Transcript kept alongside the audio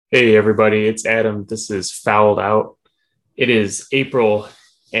Hey everybody, it's Adam. This is Fouled Out. It is April,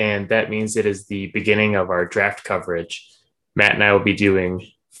 and that means it is the beginning of our draft coverage. Matt and I will be doing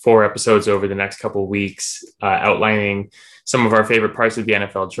 4 episodes over the next couple of weeks, outlining some of our favorite parts of the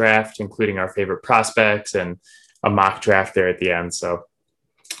NFL draft, including our favorite prospects and a mock draft there at the end. So,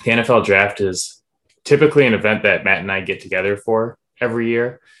 the NFL draft is typically an event that Matt and I get together for every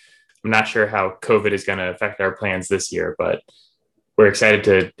year. I'm not sure how COVID is going to affect our plans this year, but we're excited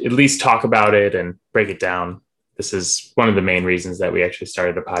to at least talk about it and break it down. This is one of the main reasons that we actually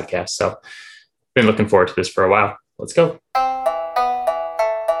started a podcast. So, been looking forward to this for a while. Let's go.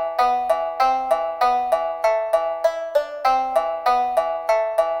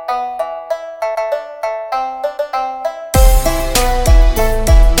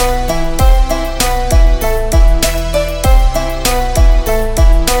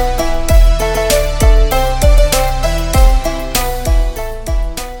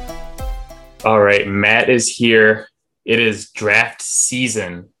 All right, Matt is here. It is draft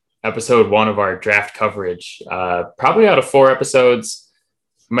season, episode one of our draft coverage. Probably out of 4 episodes,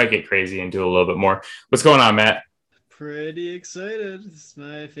 might get crazy and do a little bit more. What's going on, Matt? Pretty excited. It's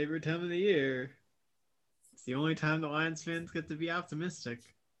my favorite time of the year. It's the only time the Lions fans get to be optimistic.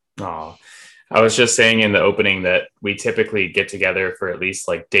 Oh, I was just saying in the opening that we typically get together for at least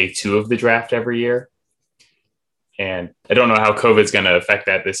like day two of the draft every year. And I don't know how COVID's going to affect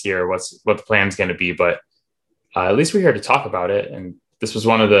that this year, what the plan's going to be, but at least we're here to talk about it. And this was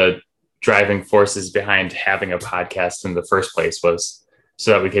one of the driving forces behind having a podcast in the first place, was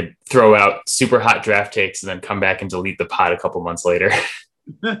so that we could throw out super hot draft takes and then come back and delete the pod a couple months later.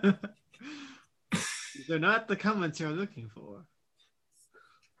 They're not the comments you're looking for.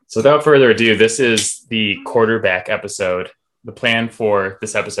 So without further ado, this is the quarterback episode. The plan for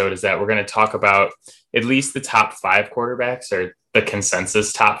this episode is that we're going to talk about at least the top 5 quarterbacks, or the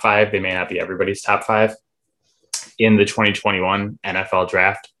consensus top 5. They may not be everybody's top 5 in the 2021 NFL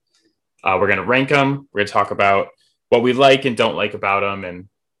draft. We're going to rank them. We're going to talk about what we like and don't like about them and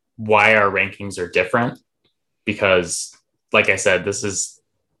why our rankings are different. Because, like I said, this is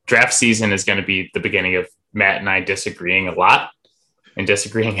draft season is going to be the beginning of Matt and I disagreeing a lot and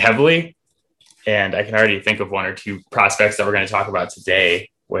disagreeing heavily. And I can already think of 1 or 2 prospects that we're going to talk about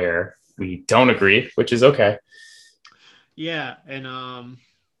today where we don't agree, which is okay. Yeah, and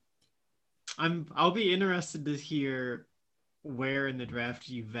I'll be interested to hear where in the draft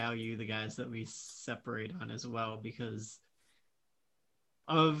you value the guys that we separate on as well, because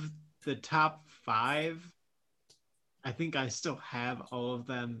of the top 5, I think I still have all of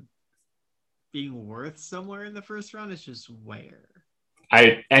them being worth somewhere in the first round. It's just where.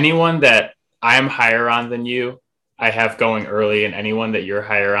 Anyone that I'm higher on than you, I have going early, and anyone that you're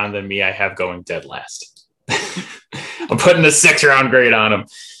higher on than me, I have going dead last. I'm putting a 6-round grade on them.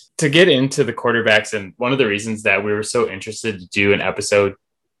 To get into the quarterbacks, and one of the reasons that we were so interested to do an episode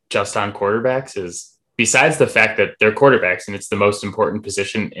just on quarterbacks is, besides the fact that they're quarterbacks and it's the most important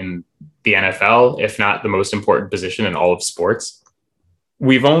position in the NFL, if not the most important position in all of sports,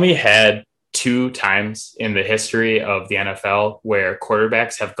 we've only had 2 times in the history of the NFL where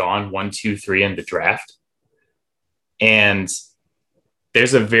quarterbacks have gone 1, 2, 3 in the draft. And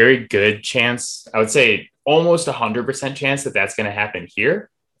there's a very good chance, I would say almost 100% chance, that that's going to happen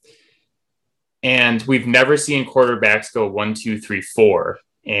here. And we've never seen quarterbacks go 1, 2, 3, 4.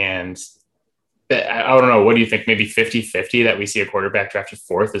 And I don't know. What do you think? Maybe 50-50 that we see a quarterback drafted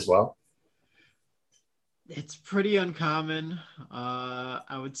 4th as well? It's pretty uncommon.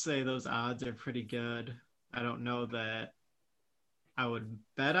 I would say those odds are pretty good. I don't know that I would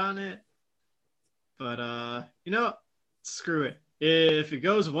bet on it, but screw it. If it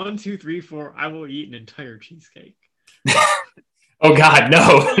goes 1, 2, 3, 4, I will eat an entire cheesecake. Oh God,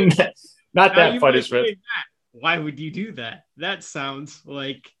 no. Not Now that you might punishment. say that. Why would you do that? That sounds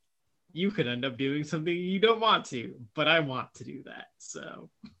like you could end up doing something you don't want to, but I want to do that. So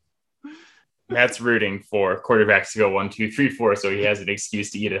Matt's rooting for quarterbacks to go 1, 2, 3, 4, so he has an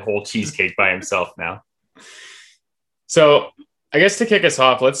excuse to eat a whole cheesecake by himself now. So I guess to kick us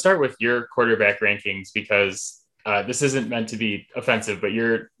off, let's start with your quarterback rankings, because this isn't meant to be offensive, but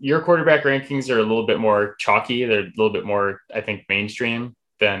your quarterback rankings are a little bit more chalky. They're a little bit more, I think, mainstream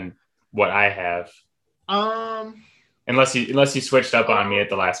than what I have. um Unless you switched up on me at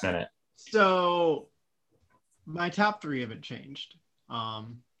the last minute. so my top 3 haven't changed.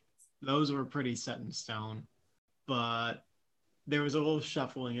 Those were pretty set in stone, but there was a little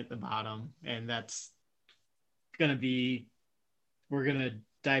shuffling at the bottom, and that's gonna be we're gonna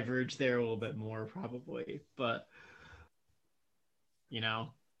diverge there a little bit more probably. But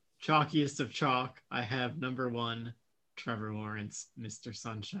chalkiest of chalk, I have number 1 Trevor Lawrence, Mr.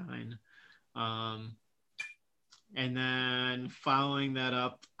 Sunshine. And then following that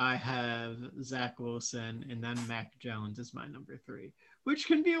up, I have Zach Wilson, and then Mac Jones is my number 3, which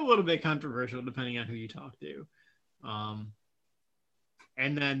can be a little bit controversial depending on who you talk to.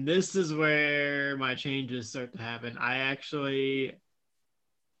 And then this is where my changes start to happen. I actually,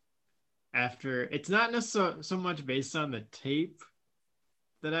 it's not necessarily so much based on the tape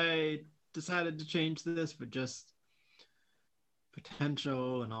that I decided to change this, but just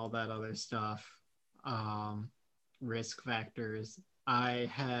potential and all that other stuff. Risk factors. I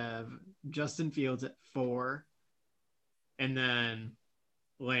have Justin Fields at 4, and then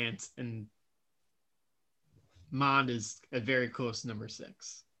Lance and Mond is a very close number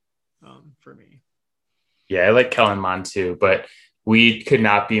 6 for me. Yeah, I like Kellen Mond too, but we could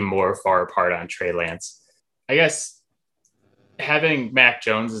not be more far apart on Trey Lance. I guess having Mac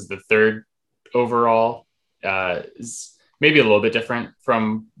Jones as the 3rd overall is maybe a little bit different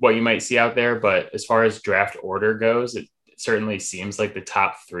from what you might see out there. But as far as draft order goes, it certainly seems like the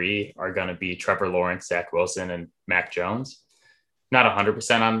top 3 are going to be Trevor Lawrence, Zach Wilson, and Mac Jones. Not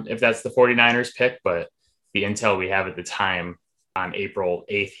 100% on if that's the 49ers pick, but the intel we have at the time on April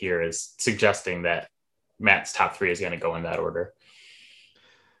 8th here is suggesting that Matt's top 3 is going to go in that order.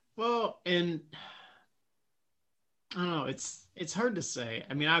 Well, and I don't know, it's hard to say.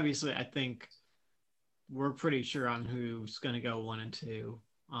 I mean, obviously, I think we're pretty sure on who's going to go 1 and 2.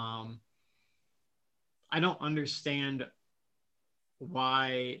 I don't understand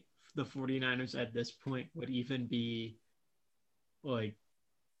why the 49ers at this point would even be like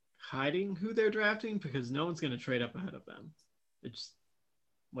hiding who they're drafting, because no one's going to trade up ahead of them. It's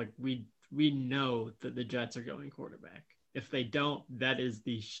like we know that the Jets are going quarterback. If they don't, that is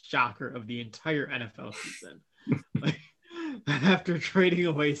the shocker of the entire NFL season. Like, after trading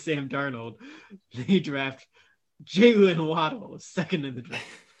away Sam Darnold, they draft Jalen Waddle 2nd in the draft.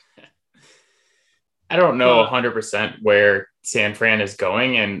 I don't know 100% where San Fran is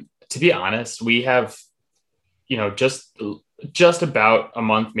going. And to be honest, we have, just about a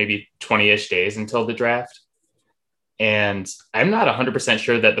month, maybe 20-ish days until the draft. And I'm not 100%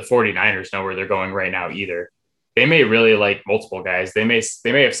 sure that the 49ers know where they're going right now either. They may really like multiple guys. They may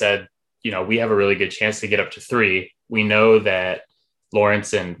have said, we have a really good chance to get up to 3. We know that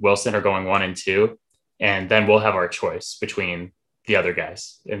Lawrence and Wilson are going 1 and 2, and then we'll have our choice between the other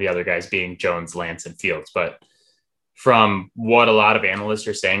guys, and the other guys being Jones, Lance, and Fields. But from what a lot of analysts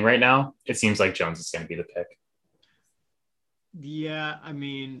are saying right now, it seems like Jones is going to be the pick. Yeah, I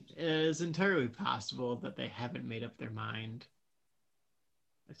mean, it is entirely possible that they haven't made up their mind.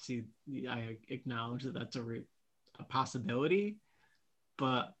 I acknowledge that that's a possibility,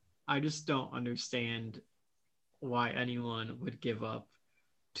 but I just don't understand why anyone would give up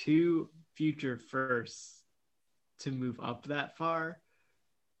 2 future firsts to move up that far,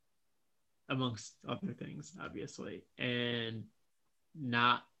 amongst other things, obviously, and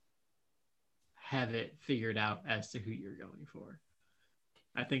not have it figured out as to who you're going for.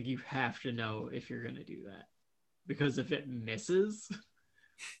 I think you have to know if you're going to do that, because if it misses,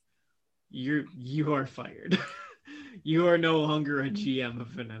 you are fired. You are no longer a GM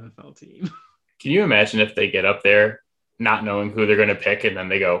of an NFL team. Can you imagine if they get up there not knowing who they're going to pick, and then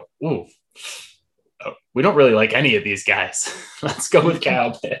they go, ooh, we don't really like any of these guys. Let's go with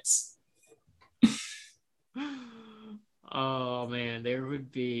Kyle Pitts. Oh, man, there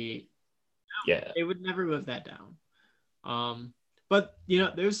would be... Yeah, they would never live that down. But,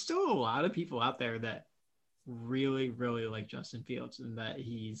 there's still a lot of people out there that really, really like Justin Fields, and that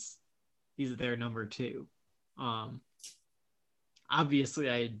he's their number 2. Obviously,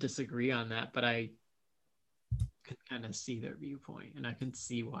 I disagree on that, but I can kind of see their viewpoint, and I can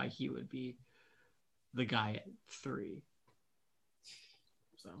see why he would be the guy at 3.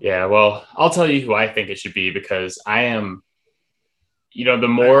 So. Yeah, well, I'll tell you who I think it should be, because I am, the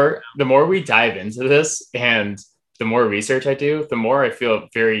more we dive into this and the more research I do, the more I feel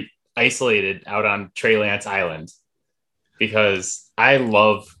very isolated out on Trey Lance Island, because I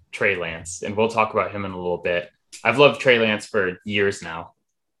love Trey Lance, and we'll talk about him in a little bit. I've loved Trey Lance for years now.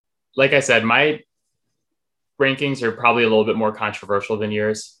 Like I said, my rankings are probably a little bit more controversial than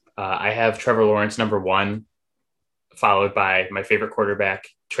yours. I have Trevor Lawrence number 1, followed by my favorite quarterback,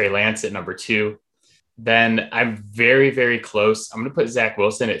 Trey Lance, at number 2. Then I'm very, very close. I'm going to put Zach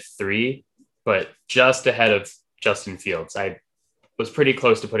Wilson at 3, but just ahead of Justin Fields. I was pretty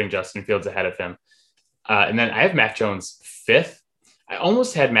close to putting Justin Fields ahead of him. And then I have Mac Jones 5th. I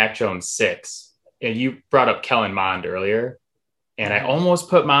almost had Mac Jones 6. And you brought up Kellen Mond earlier, and I almost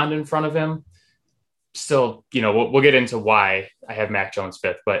put Mond in front of him. Still, we'll get into why I have Mac Jones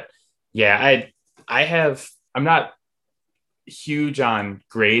 5th. But yeah, I'm not huge on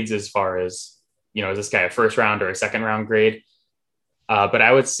grades as far as, is this guy a first round or a second round grade? But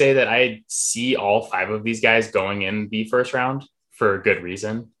I would say that I see all 5 of these guys going in the first round for a good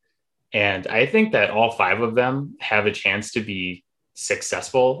reason. And I think that all 5 of them have a chance to be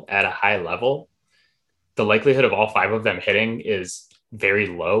successful at a high level. The likelihood of all 5 of them hitting is very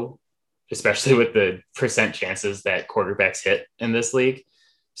low, especially with the percent chances that quarterbacks hit in this league.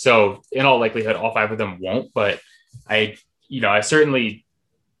 So in all likelihood, all 5 of them won't, but I certainly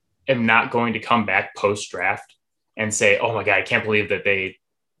am not going to come back post draft and say, oh my God, I can't believe that they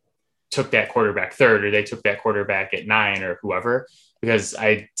took that quarterback 3rd or they took that quarterback at 9 or whoever, because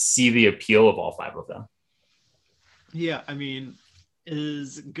I see the appeal of all 5 of them. Yeah, I mean,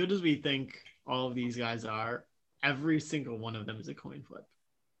 as good as we think all of these guys are, every single one of them is a coin flip.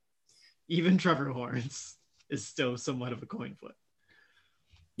 Even Trevor Lawrence is still somewhat of a coin flip.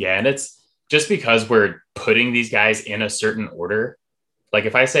 Yeah, and it's just because we're putting these guys in a certain order. Like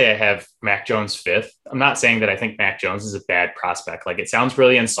if I say I have Mac Jones 5th, I'm not saying that I think Mac Jones is a bad prospect. Like it sounds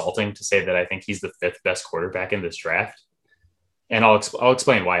really insulting to say that I think he's the 5th best quarterback in this draft. And I'll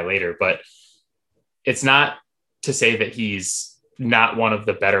explain why later, but it's not to say that he's not one of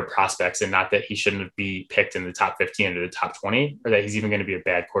the better prospects and not that he shouldn't be picked in the top 15 or the top 20, or that he's even going to be a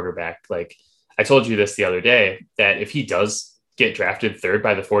bad quarterback. Like I told you this the other day, that if he does get drafted 3rd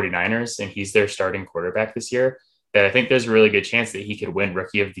by the 49ers and he's their starting quarterback this year, that I think there's a really good chance that he could win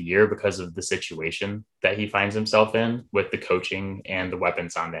Rookie of the Year because of the situation that he finds himself in with the coaching and the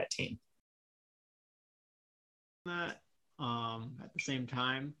weapons on that team. At the same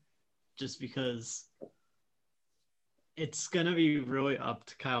time, just because it's going to be really up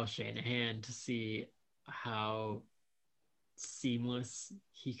to Kyle Shanahan to see how seamless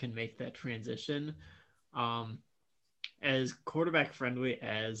he can make that transition. As quarterback friendly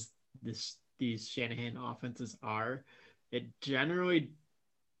as these Shanahan offenses are, it generally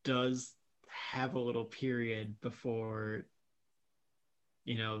does have a little period before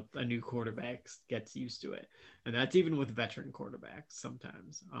a new quarterback gets used to it, and that's even with veteran quarterbacks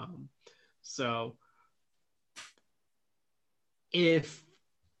sometimes. So if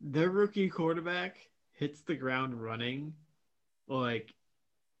the rookie quarterback hits the ground running, like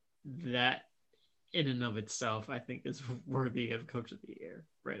that in and of itself, I think is worthy of Coach of the Year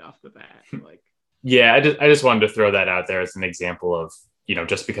right off the bat. Like, yeah, I just wanted to throw that out there as an example of,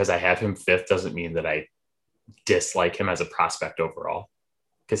 just because I have him 5th doesn't mean that I dislike him as a prospect overall.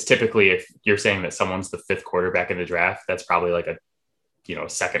 Because typically, if you're saying that someone's the 5th quarterback in the draft, that's probably like a,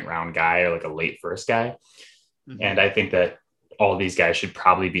 second round guy or like a late first guy. Mm-hmm. And I think that all these guys should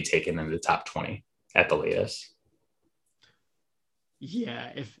probably be taken in the top 20 at the latest.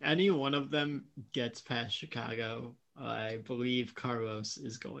 Yeah, if any one of them gets past Chicago, I believe Carlos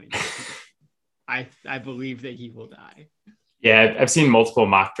is going to. I believe that he will die. Yeah, I've seen multiple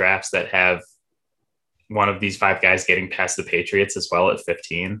mock drafts that have one of these 5 guys getting past the Patriots as well at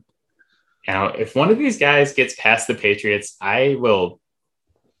 15. Now, if one of these guys gets past the Patriots, we'll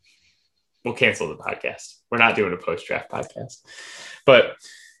cancel the podcast. We're not doing a post-draft podcast. But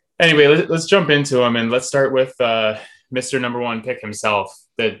anyway, let's jump into him, and let's start with Mr. Number 1 pick himself,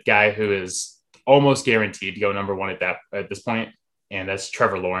 the guy who is almost guaranteed to go number 1 at this point, and that's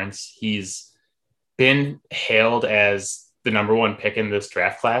Trevor Lawrence. He's been hailed as the number 1 pick in this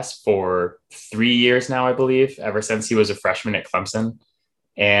draft class for 3 years now, I believe, ever since he was a freshman at Clemson.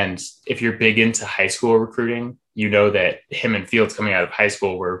 And if you're big into high school recruiting, you know that him and Fields coming out of high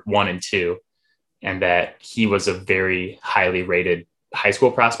school were 1 and 2, and that he was a very highly rated high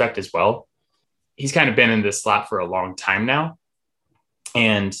school prospect as well. He's kind of been in this slot for a long time now.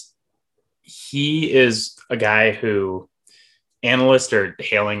 And he is a guy who analysts are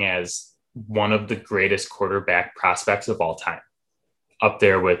hailing as one of the greatest quarterback prospects of all time, up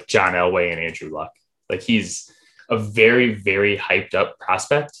there with John Elway and Andrew Luck. Like, he's a very, very hyped up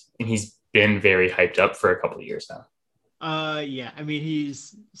prospect, and he's been very hyped up for a couple of years now. Yeah, I mean,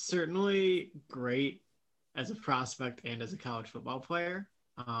 he's certainly great as a prospect and as a college football player.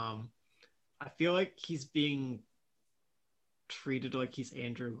 I feel like he's being treated like he's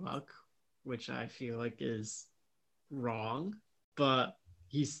Andrew Luck, which I feel like is wrong, but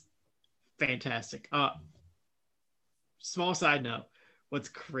he's fantastic. Small side note, what's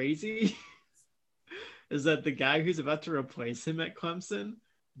crazy is that the guy who's about to replace him at Clemson,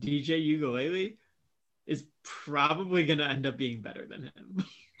 DJ Uiagalelei, is probably going to end up being better than him.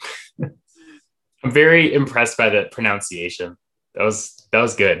 I'm very impressed by the pronunciation. That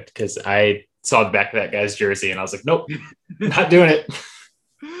was good, because I saw the back of that guy's jersey and I was like, nope, not doing it.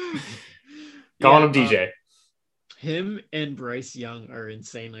 Calling him DJ. Him and Bryce Young are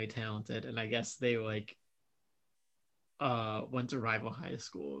insanely talented, and I guess they went to rival high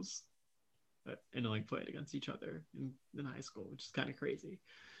schools and like played against each other in high school, which is kind of crazy.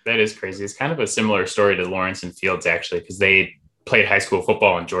 That is crazy. It's kind of a similar story to Lawrence and Fields, actually, because they played high school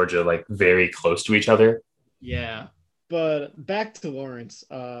football in Georgia, like very close to each other. Yeah. But back to Lawrence,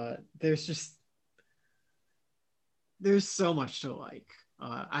 there's so much to like.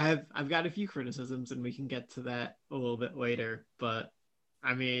 I've got a few criticisms, and we can get to that a little bit later. But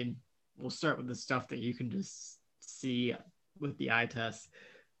I mean, we'll start with the stuff that you can just see with the eye test.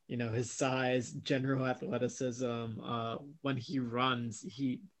 You know, his size, general athleticism. When he runs,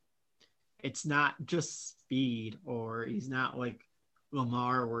 it's not just speed, or he's not like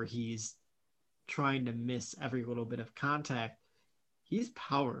Lamar, where he's trying to miss every little bit of contact. He's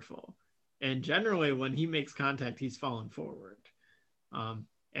powerful, and generally, when he makes contact, he's falling forward.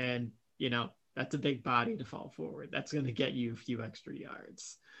 And you know, that's a big body to fall forward. That's going to get you a few extra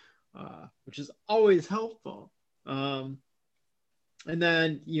yards, which is always helpful. And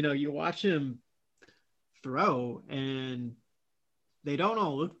then, you know, you watch him throw and they don't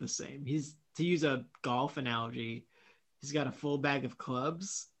all look the same. To use a golf analogy, he's got a full bag of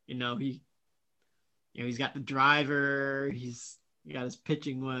clubs. He's got the driver, he's got his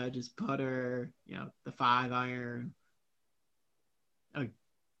pitching wedge, his putter, the 5-iron.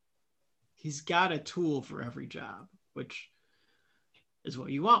 He's got a tool for every job, which is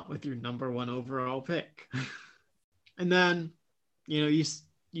what you want with your number 1 overall pick. And then, you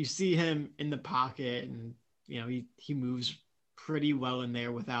see him in the pocket, and he moves pretty well in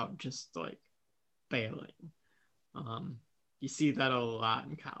there without just like bailing. You see that a lot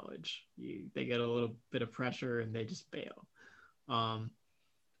in college. They get a little bit of pressure and they just bail.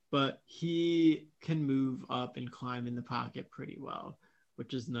 But he can move up and climb in the pocket pretty well,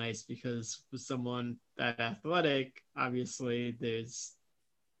 which is nice because with someone that athletic, obviously there's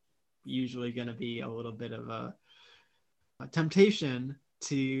usually going to be a little bit of a temptation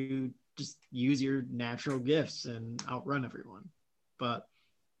to just use your natural gifts and outrun everyone. But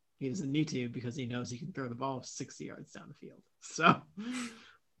he doesn't need to because he knows he can throw the ball 60 yards down the field. So,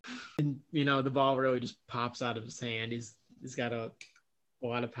 and the ball really just pops out of his hand. He's got a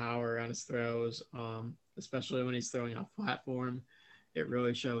lot of power on his throws, especially when he's throwing off platform. It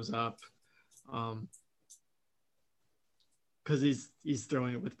really shows up because he's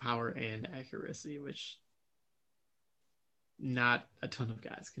throwing it with power and accuracy, which not a ton of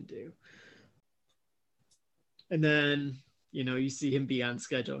guys can do. And then, you see him be on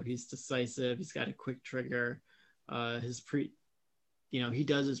schedule. He's decisive. He's got a quick trigger. He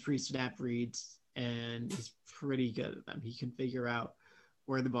does his pre-snap reads, and he's pretty good at them. He can figure out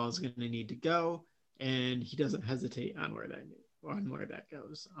where the ball is going to need to go, and he doesn't hesitate on where that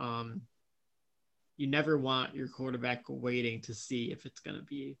goes. You never want your quarterback waiting to see if it's going to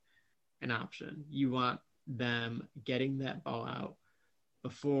be an option. You want them getting that ball out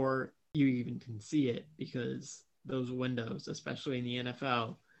before you even can see it, because those windows, especially in the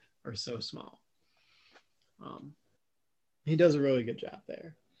NFL, are so small. He does a really good job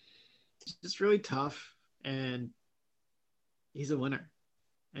there. It's just really tough, and he's a winner.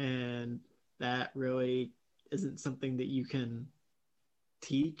 And that really isn't something that you can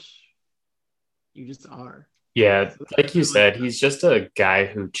teach. You just are. Yeah, like you said, he's just a guy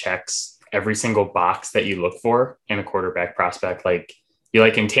who checks every single box that you look for in a quarterback prospect. Like, you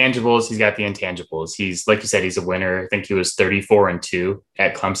like intangibles, he's got the intangibles. He's, like you said, he's a winner. I think he was 34-2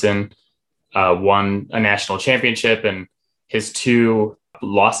 at Clemson, won a national championship, and his 2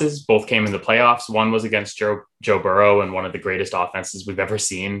 losses both came in the playoffs. One was against Joe Burrow and one of the greatest offenses we've ever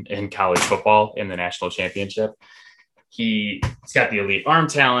seen in college football in the national championship. He's got the elite arm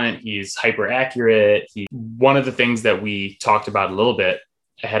talent. He's hyper accurate. One of the things that we talked about a little bit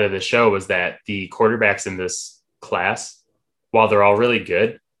ahead of the show was that the quarterbacks in this class, while they're all really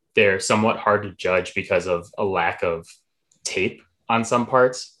good, they're somewhat hard to judge because of a lack of tape on some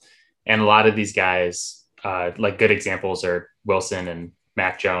parts. And a lot of these guys, like good examples are Wilson and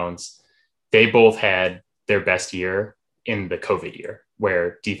Mac Jones. They both had their best year in the COVID year,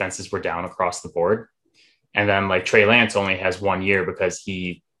 where defenses were down across the board. And then like Trey Lance only has 1 year because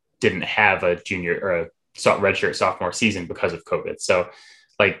he didn't have a junior or a redshirt sophomore season because of COVID. So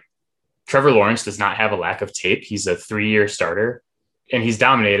like Trevor Lawrence does not have a lack of tape. He's a 3-year starter, and he's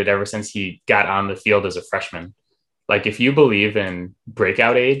dominated ever since he got on the field as a freshman. Like, if you believe in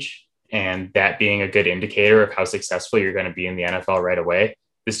breakout age and that being a good indicator of how successful you're going to be in the NFL right away,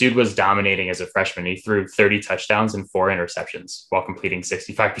 this dude was dominating as a freshman. He threw 30 touchdowns and 4 interceptions while completing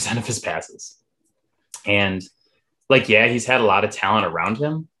 65% of his passes. And like, yeah, he's had a lot of talent around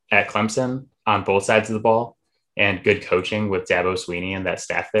him at Clemson on both sides of the ball and good coaching with Dabo Swinney and that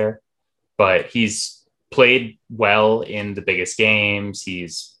staff there. But he's played well in the biggest games.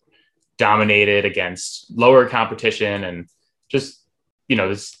 He's dominated against lower competition and just,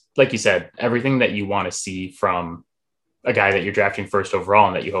 this, like you said, everything that you want to see from a guy that you're drafting first overall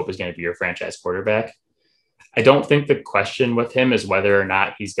and that you hope is going to be your franchise quarterback. I don't think the question with him is whether or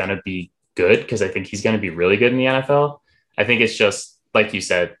not he's going to be good, because I think he's going to be really good in the NFL. I think it's just, like you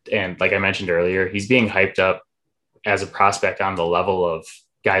said, and like I mentioned earlier, he's being hyped up as a prospect on the level of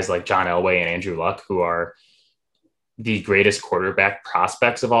guys like John Elway and Andrew Luck, who are the greatest quarterback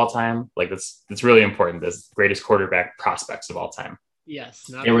prospects of all time. Like that's really important. The greatest quarterback prospects of all time. Yes.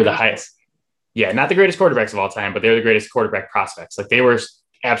 They were the highest. Yeah. Not the greatest quarterbacks of all time, but they're the greatest quarterback prospects. Like they were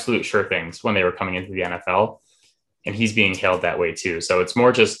absolute sure things when they were coming into the NFL, and he's being hailed that way too. So it's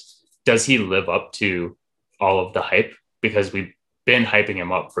more just, does he live up to all of the hype? Because we've been hyping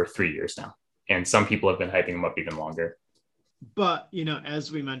him up for 3 years now, and some people have been hyping him up even longer. But,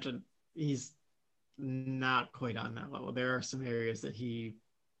 as we mentioned, he's not quite on that level. There are some areas that he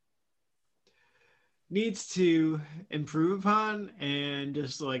needs to improve on, and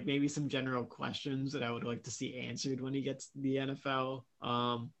just like maybe some general questions that I would like to see answered when he gets to the NFL.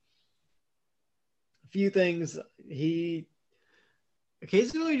 A few things. He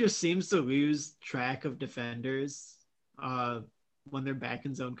occasionally just seems to lose track of defenders when they're back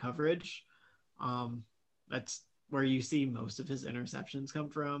in zone coverage. That's where you see most of his interceptions come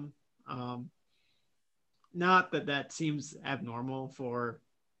from. Not that seems abnormal for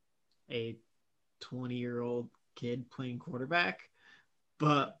a 20-year-old kid playing quarterback,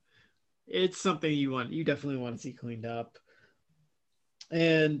 but it's something you definitely want to see cleaned up.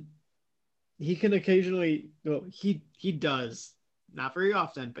 And he can occasionally, he does, not very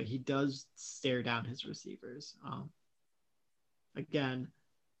often, but he does stare down his receivers. Again,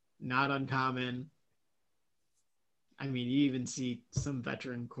 not uncommon. I mean, you even see some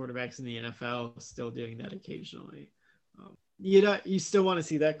veteran quarterbacks in the NFL still doing that occasionally. You still want to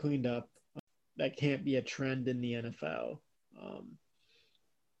see that cleaned up. That can't be a trend in the NFL.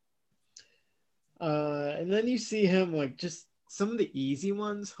 And then you see him like just some of the easy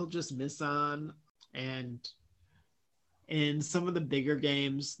ones he'll just miss on. And in some of the bigger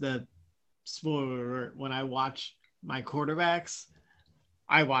games, when I watch my quarterbacks,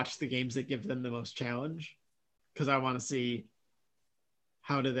 I watch the games that give them the most challenge, because I want to see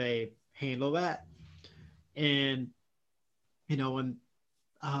how do they handle that. And, when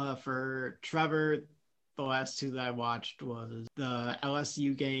for Trevor, the last two that I watched was the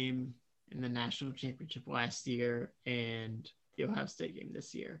LSU game in the national championship last year and the Ohio State game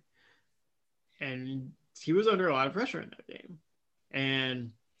this year. And he was under a lot of pressure in that game.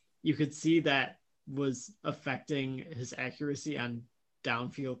 And you could see that was affecting his accuracy on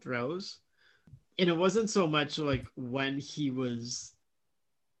downfield throws. And it wasn't so much like when he was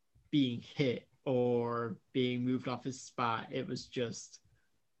being hit or being moved off his spot. It was just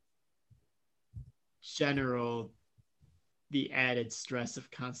general, the added stress of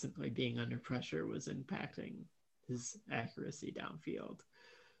constantly being under pressure was impacting his accuracy downfield.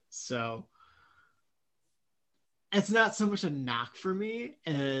 So it's not so much a knock for me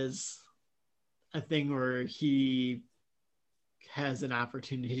as a thing where he has an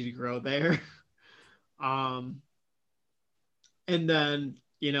opportunity to grow there. And then,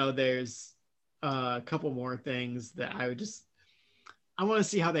 there's a couple more things that I want to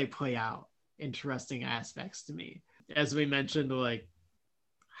see how they play out. Interesting aspects to me. As we mentioned, like,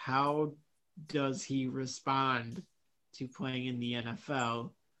 how does he respond to playing in the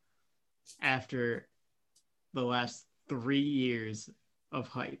NFL after the last 3 years of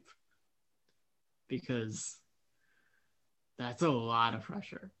hype? Because that's a lot of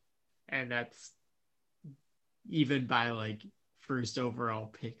pressure. And that's even by like first overall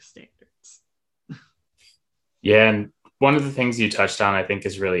pick standards. Yeah. And one of the things you touched on, I think,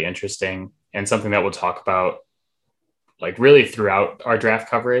 is really interesting, and something that we'll talk about like really throughout our draft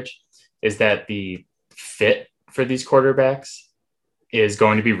coverage, is that the fit for these quarterbacks is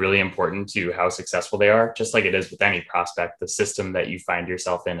going to be really important to how successful they are. Just like it is with any prospect, the system that you find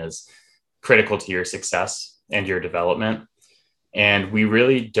yourself in is critical to your success and your development. And we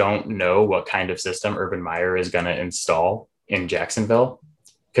really don't know what kind of system Urban Meyer is going to install in Jacksonville,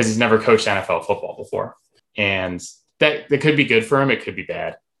 because he's never coached NFL football before. And that could be good for him. It could be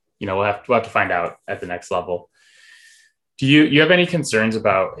bad. We'll have to find out at the next level. Do you have any concerns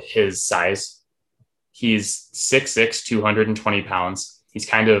about his size? He's 6'6", 220 pounds. He's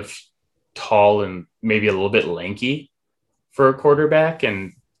kind of tall and maybe a little bit lanky for a quarterback.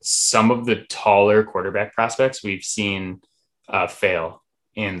 And some of the taller quarterback prospects we've seen fail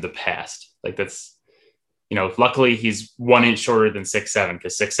in the past. Like luckily he's 1 inch shorter than 6'7",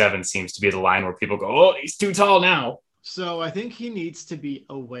 because 6'7" seems to be the line where people go, oh, he's too tall now. So I think he needs to be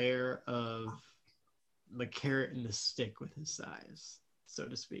aware of the carrot and the stick with his size, so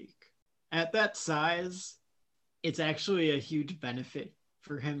to speak. At that size, it's actually a huge benefit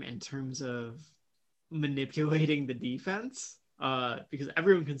for him in terms of manipulating the defense, because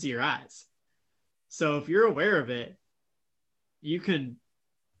everyone can see your eyes. So if you're aware of it, you can,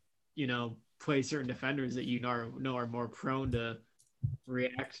 play certain defenders that you know are more prone to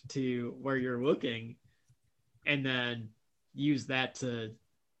react to where you're looking, and then use that to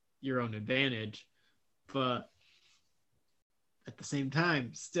your own advantage. But at the same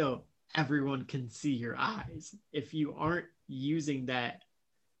time, still, everyone can see your eyes. If you aren't using that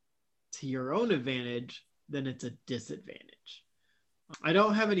to your own advantage, then it's a disadvantage. I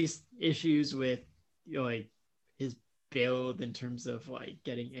don't have any issues with his build in terms of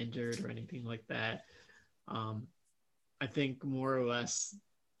getting injured or anything like that. I think more or less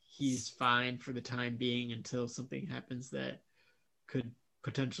he's fine for the time being until something happens that could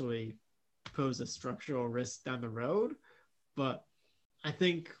potentially pose a structural risk down the road. But I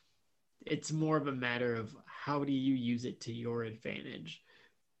think it's more of a matter of how do you use it to your advantage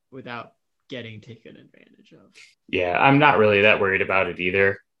without getting taken advantage of. Yeah, I'm not really that worried about it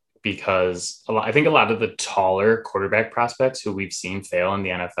either, because I think a lot of the taller quarterback prospects who we've seen fail in the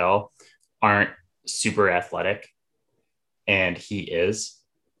NFL aren't super athletic, and he is.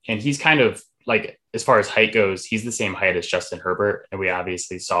 And he's kind of as far as height goes, he's the same height as Justin Herbert. And we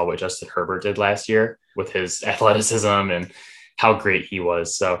obviously saw what Justin Herbert did last year with his athleticism and how great he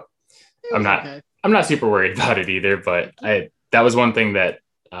was. So I'm not super worried about it either, but that was one thing that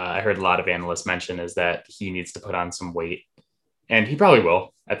I heard a lot of analysts mention, is that he needs to put on some weight, and he probably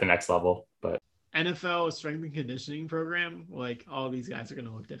will at the next level. But NFL strength and conditioning program, all these guys are going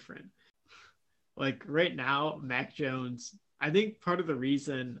to look different. Right now, Mac Jones, I think part of the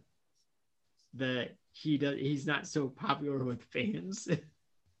reason that he's not so popular with fans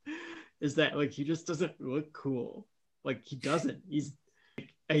is that he just doesn't look cool. He doesn't. He's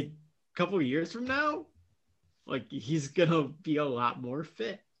a couple of years from now, he's gonna be a lot more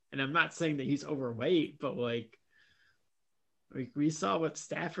fit. And I'm not saying that he's overweight, but we saw what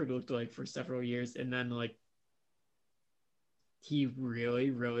Stafford looked like for several years, and then he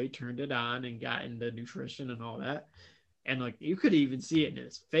really, really turned it on and got into nutrition and all that. And you could even see it in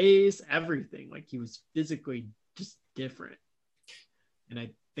his face, everything. He was physically just different. And I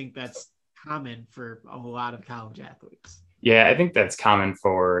think that's common for a lot of college athletes. Yeah, I think that's common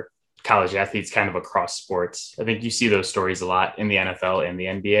for college athletes kind of across sports. I think you see those stories a lot in the NFL and the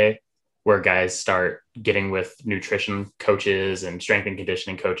NBA, where guys start getting with nutrition coaches and strength and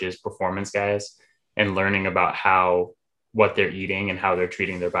conditioning coaches, performance guys, and learning about how what they're eating and how they're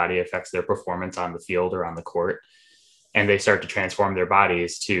treating their body affects their performance on the field or on the court. And they start to transform their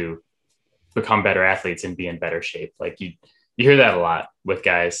bodies to become better athletes and be in better shape. You hear that a lot with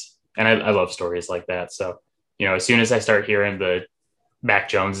guys. And I love stories like that. So, as soon as I start hearing the Mac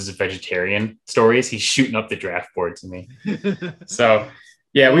Jones is a vegetarian stories, he's shooting up the draft board to me. So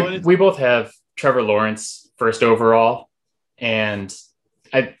yeah, we both have Trevor Lawrence first overall. And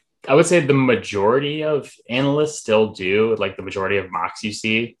I would say the majority of analysts still do, the majority of mocks you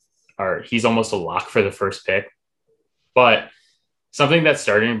see he's almost a lock for the first pick. But something that's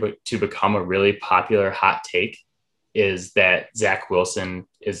starting to become a really popular hot take is that Zach Wilson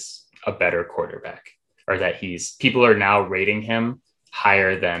is a better quarterback, or that people are now rating him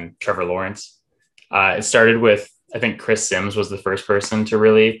higher than Trevor Lawrence. It started with, I think Chris Sims was the first person to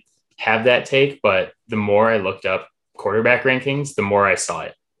really have that take. But the more I looked up quarterback rankings, the more I saw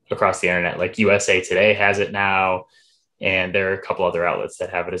it across the internet. USA Today has it now, and there are a couple other outlets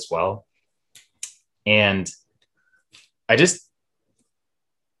that have it as well. And I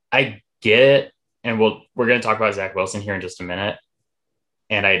get it. And we're going to talk about Zach Wilson here in just a minute.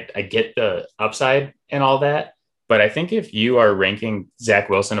 And I get the upside and all that. But I think if you are ranking Zach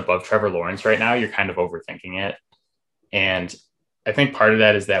Wilson above Trevor Lawrence right now, you're kind of overthinking it. And I think part of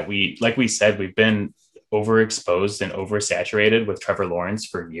that is that like we said, we've been overexposed and oversaturated with Trevor Lawrence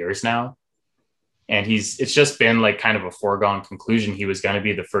for years now. And it's just been kind of a foregone conclusion he was going to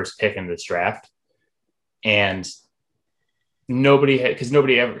be the first pick in this draft. And nobody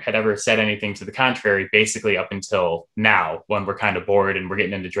had ever said anything to the contrary, basically up until now, when we're kind of bored and we're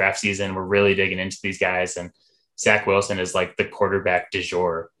getting into draft season. We're really digging into these guys, and Zach Wilson is the quarterback du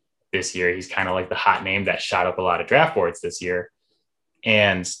jour this year. He's kind of the hot name that shot up a lot of draft boards this year.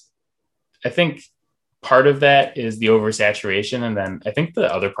 And I think part of that is the oversaturation. And then I think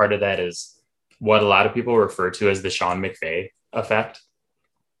the other part of that is what a lot of people refer to as the Sean McVay effect.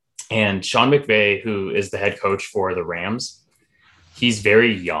 And Sean McVay, who is the head coach for the Rams, he's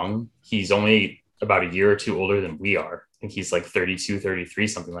very young. He's only about a year or two older than we are. I think he's like 32, 33,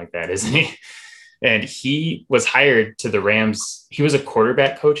 something like that, isn't he? And he was hired to the Rams. He was a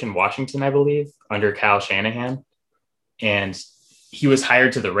quarterback coach in Washington, I believe, under Kyle Shanahan. And he was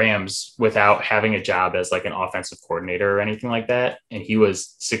hired to the Rams without having a job as like an offensive coordinator or anything like that. And he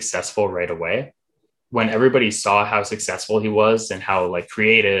was successful right away. When everybody saw how successful he was and how like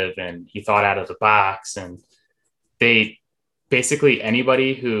creative and he thought out of the box, and they basically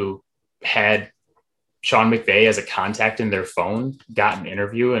anybody who had Sean McVay as a contact in their phone got an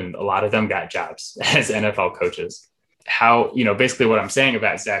interview, and a lot of them got jobs as NFL coaches. How, basically what I'm saying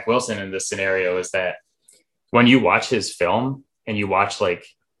about Zach Wilson in this scenario is that when you watch his film and you watch like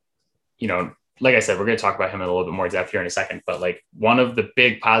I said, we're going to talk about him in a little bit more depth here in a second, but like one of the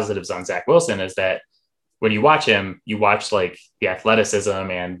big positives on Zach Wilson is that when you watch him, you watch like the athleticism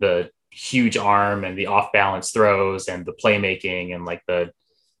and the huge arm and the off balance throws and the playmaking and like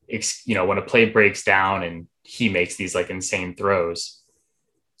when a play breaks down and he makes these like insane throws,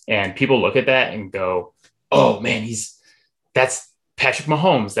 and people look at that and go, oh man, that's Patrick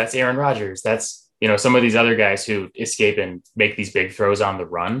Mahomes. That's Aaron Rodgers. That's, some of these other guys who escape and make these big throws on the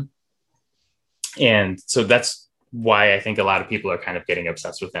run. And so that's why I think a lot of people are kind of getting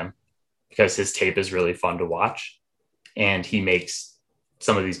obsessed with him, because his tape is really fun to watch and he makes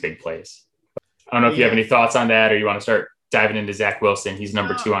some of these big plays. I don't know if you have any thoughts on that, or you want to start diving into Zach Wilson. He's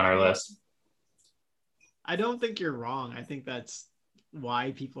number 2 on our list. I don't think you're wrong. I think that's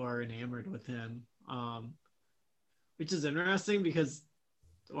why people are enamored with him, which is interesting because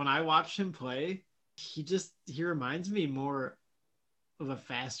when I watch him play, he reminds me more of a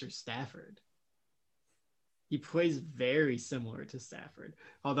faster Stafford. He plays very similar to Stafford,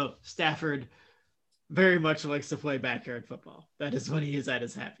 although Stafford very much likes to play backyard football. That is when he is at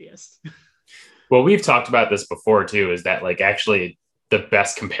his happiest. Well, we've talked about this before too, is that like actually the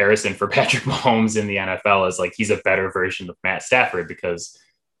best comparison for Patrick Mahomes in the NFL is like he's a better version of Matt Stafford, because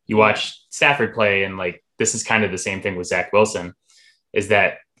you watch Stafford play and like this is kind of the same thing with Zach Wilson, is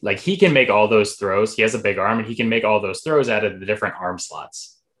that like he can make all those throws. He has a big arm and he can make all those throws out of the different arm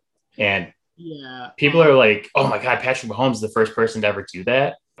slots. And people are like, oh my God, Patrick Mahomes is the first person to ever do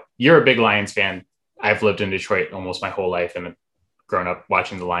that. You're a big Lions fan. I've lived in Detroit almost my whole life and grown up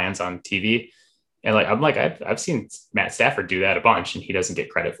watching the Lions on TV. And like, I've seen Matt Stafford do that a bunch and he doesn't get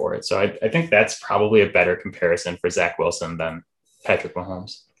credit for it. So I think that's probably a better comparison for Zach Wilson than Patrick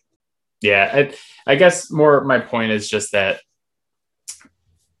Mahomes. Yeah. I guess more my point is just that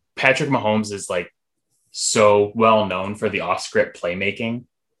Patrick Mahomes is like so well known for the off script playmaking.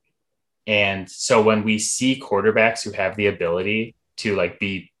 And so when we see quarterbacks who have the ability to like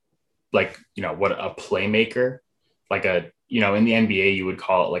be like, what a playmaker, like in the NBA, you would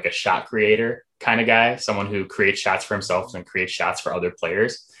call it like a shot creator kind of guy, someone who creates shots for himself and creates shots for other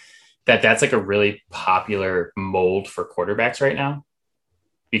players, that's like a really popular mold for quarterbacks right now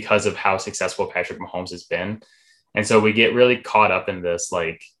because of how successful Patrick Mahomes has been. And so we get really caught up in this,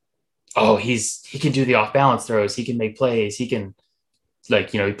 like, oh, he can do the off balance throws. He can make plays. He can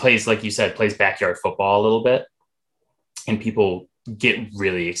he plays, like you said, plays backyard football a little bit. And people get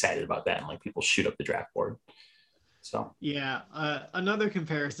really excited about that. And like people shoot up the draft board. So, another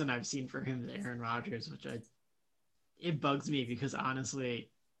comparison I've seen for him is Aaron Rodgers, which it bugs me because honestly,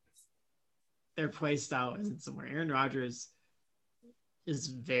 their play style isn't somewhere. Aaron Rodgers is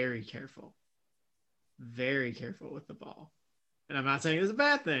very careful with the ball. And I'm not saying it's a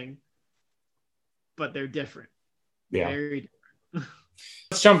bad thing, but they're different. Yeah. Very different.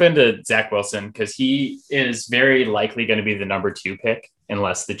 Let's jump into Zach Wilson because he is very likely going to be the number 2 pick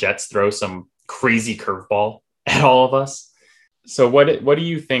unless the Jets throw some crazy curveball at all of us. So what do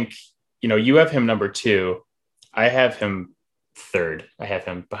you think? You have him number 2. I have him 3rd. I have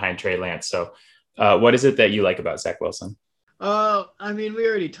him behind Trey Lance. So what is it that you like about Zach Wilson? I mean, we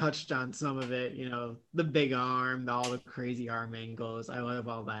already touched on some of it, the big arm, all the crazy arm angles. I love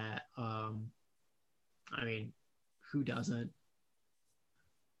all that. I mean, who doesn't?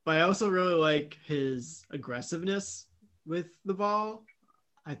 But I also really like his aggressiveness with the ball.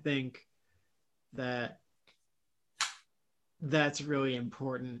 I think that's really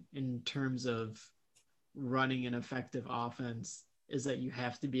important in terms of running an effective offense, is that you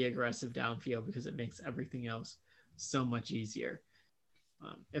have to be aggressive downfield because it makes everything else so much easier.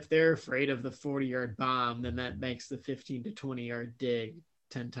 If they're afraid of the 40-yard bomb, then that makes the 15 to 20-yard dig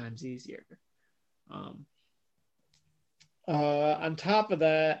 10 times easier. On top of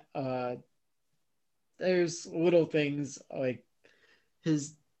that, there's little things like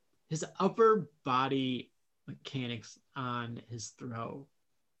his upper body mechanics on his throw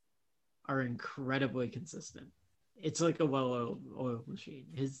are incredibly consistent. It's like a well-oiled machine.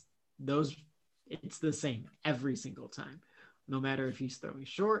 It's the same every single time. No matter if he's throwing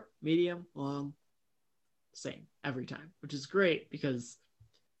short, medium, long, same every time, which is great because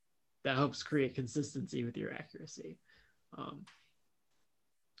that helps create consistency with your accuracy.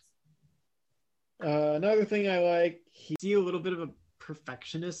 Another thing I like, he see a little bit of a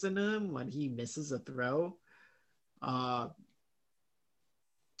perfectionist in him when he misses a throw. I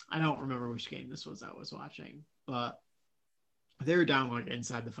don't remember which game this was I was watching, but they were down like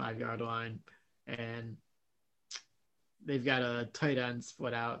inside the 5-yard line, and they've got a tight end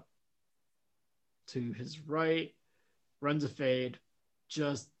split out to his right, runs a fade.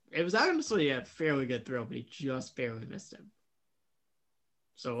 It was honestly a fairly good throw, but he just barely missed him.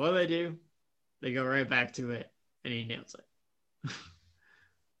 So what do? They go right back to it, and he nails it.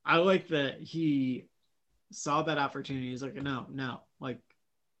 I like that he saw that opportunity. He's like, no, like,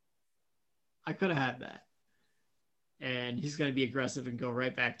 I could have had that. And he's going to be aggressive and go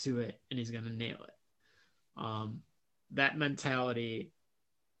right back to it, and he's going to nail it. That mentality,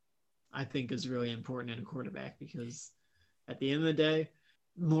 I think, is really important in a quarterback because at the end of the day,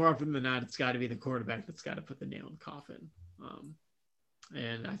 more often than not, it's got to be the quarterback that's got to put the nail in the coffin.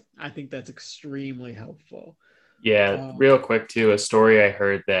 And I think that's extremely helpful. Yeah, real quick too, a story I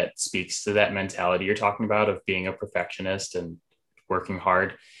heard that speaks to that mentality you're talking about of being a perfectionist and working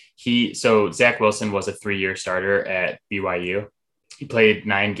hard. So Zach Wilson was a 3-year starter at BYU. He played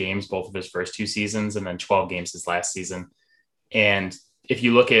 9 games, both of his first 2 seasons, and then 12 games his last season. And if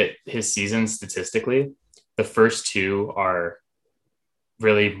you look at his season statistically, the first 2 are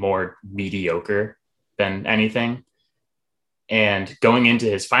really more mediocre than anything. And going into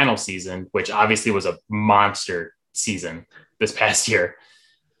his final season, which obviously was a monster season this past year,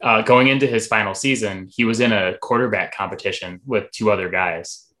 going into his final season, he was in a quarterback competition with 2 other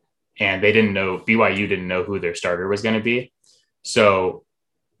guys, and BYU didn't know who their starter was going to be. So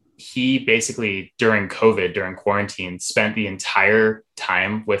he basically, during COVID, during quarantine, spent the entire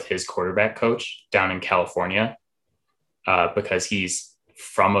time with his quarterback coach down in California because he's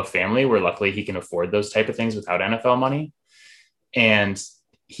from a family where luckily he can afford those type of things without NFL money. And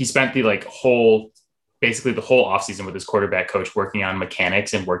he spent the whole offseason with his quarterback coach working on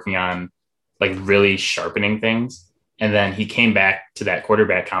mechanics and working on really sharpening things. And then he came back to that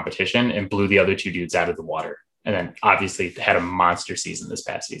quarterback competition and blew the other 2 dudes out of the water. And then obviously had a monster season this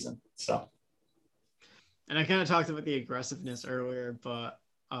past season. So, and I kind of talked about the aggressiveness earlier, but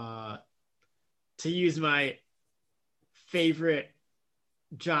to use my favorite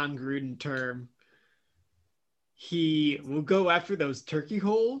John Gruden term, he will go after those turkey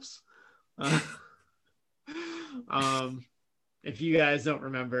holes. If you guys don't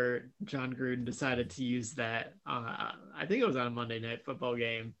remember, John Gruden decided to use that. I think it was on a Monday Night Football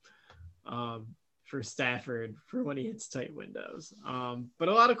game for Stafford for when he hits tight windows. But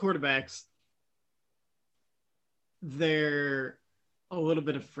a lot of quarterbacks, they're a little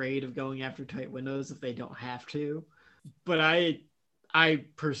bit afraid of going after tight windows if they don't have to. But I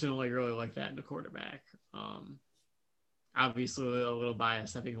personally really like that in a quarterback. Obviously a little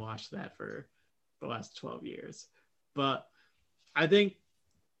biased having watched that for the last 12 years, but I think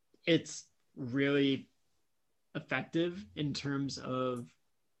it's really effective in terms of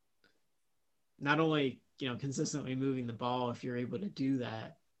not only, consistently moving the ball if you're able to do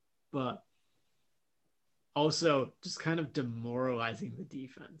that, but also just kind of demoralizing the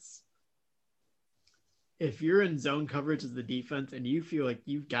defense. If you're in zone coverage as the defense and you feel like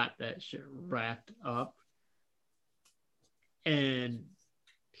you've got that shit wrapped up, and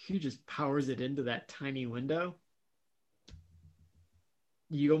he just powers it into that tiny window,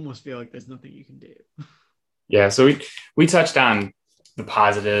 you almost feel like there's nothing you can do. Yeah, so we touched on the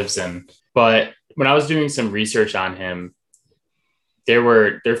positives, but when I was doing some research on him, there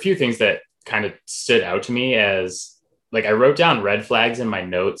are a few things that kind of stood out to me as I wrote down red flags in my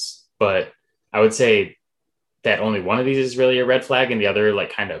notes, but I would say that only one of these is really a red flag, and the other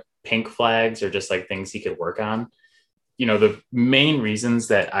kind of pink flags are just things he could work on. The main reasons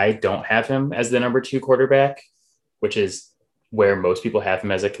that I don't have him as the number 2 quarterback, which is where most people have him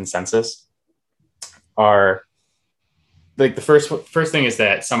as a consensus, are the first thing is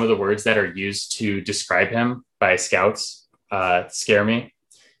that some of the words that are used to describe him by scouts scare me.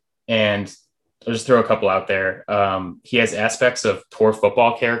 And I'll just throw a couple out there. He has aspects of poor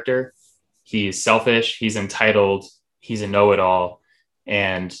football character. He's selfish. He's entitled. He's a know-it-all.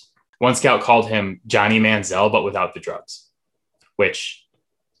 And one scout called him Johnny Manziel, but without the drugs, which,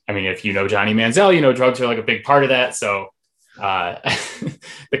 I mean, if you know Johnny Manziel, drugs are a big part of that. So uh,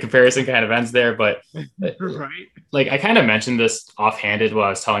 the comparison kind of ends there. But Right. like I kind of mentioned this offhanded while I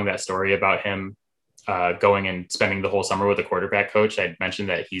was telling that story about him going and spending the whole summer with a quarterback coach. I mentioned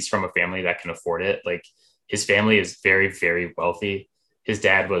that he's from a family that can afford it. Like his family is very, very wealthy. His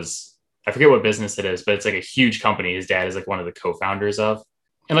dad was, I forget what business it is, but it's like a huge company. His dad is like one of the co-founders of.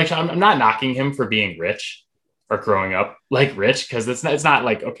 And like, I'm not knocking him for being rich or growing up like rich, because it's not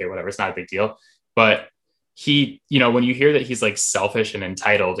like, okay, whatever, it's not a big deal. But he, you know, when you hear that he's like selfish and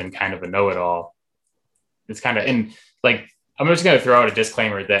entitled and kind of a know-it-all, it's kind of, and like, I'm just going to throw out a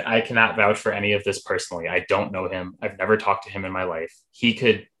disclaimer that I cannot vouch for any of this personally. I don't know him. I've never talked to him in my life. He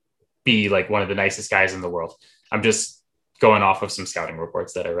could be like one of the nicest guys in the world. I'm just going off of some scouting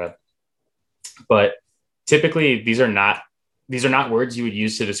reports that I read. But typically these are not words you would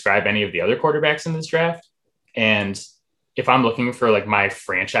use to describe any of the other quarterbacks in this draft. And if I'm looking for like my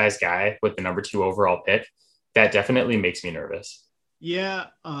franchise guy with the number 2 overall pick, that definitely makes me nervous. Yeah,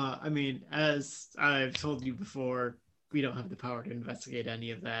 I mean, as I've told you before, we don't have the power to investigate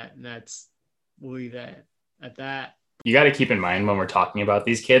any of that, and we'll leave that at that. You got to keep in mind when we're talking about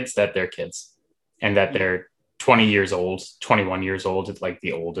these kids that they're kids and that they're 20 years old, 21 years old. It's like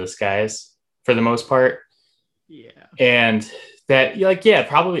the oldest guys for the most part. Yeah. And that, like, yeah,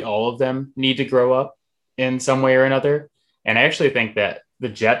 probably all of them need to grow up in some way or another. And I actually think that the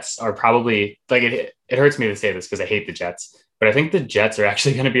Jets are probably, like, it hurts me to say this because I hate the Jets, but I think the Jets are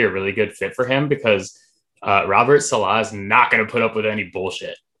actually going to be a really good fit for him because Robert Saleh is not going to put up with any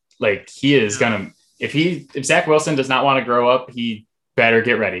bullshit. Like, he is going to, if Zach Wilson does not want to grow up, he better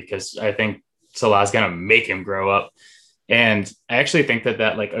get ready, because I think Saleh is going to make him grow up. And I actually think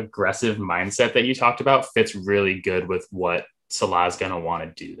that like aggressive mindset that you talked about fits really good with what Saleh is going to want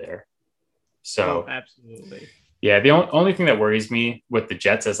to do there. So absolutely. Yeah, the only thing that worries me with the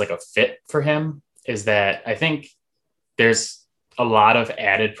Jets as like a fit for him is that I think there's a lot of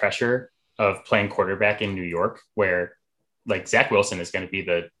added pressure of playing quarterback in New York, where like Zach Wilson is going to be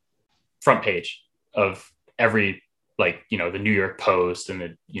the front page of every, like, you know, the New York Post and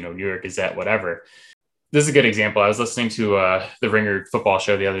the, you know, New York Gazette, whatever. This is a good example. I was listening to the Ringer football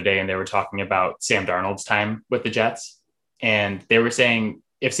show the other day, and they were talking about Sam Darnold's time with the Jets. And they were saying,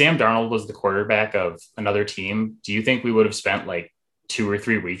 if Sam Darnold was the quarterback of another team, do you think we would have spent like 2 or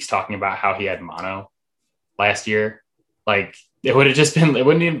 3 weeks talking about how he had mono last year? Like, it would have just been, it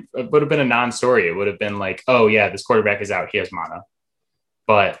would have been a non-story. It would have been like, oh yeah, this quarterback is out, he has mono.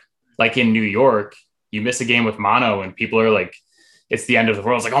 But like in New York, you miss a game with mono and people are like, it's the end of the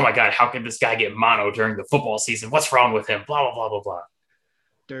world. It's like, oh my God, how could this guy get mono during the football season? What's wrong with him? Blah, blah, blah, blah, blah.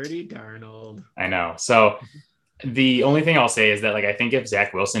 Dirty Darnold. I know. So the only thing I'll say is that, like, I think if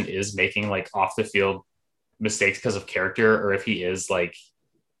Zach Wilson is making like off the field mistakes because of character, or if he is like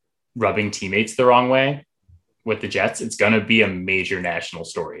rubbing teammates the wrong way with the Jets, it's going to be a major national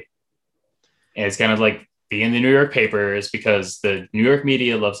story. And it's going to like be in the New York papers, because the New York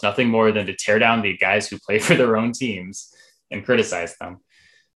media loves nothing more than to tear down the guys who play for their own teams and criticize them,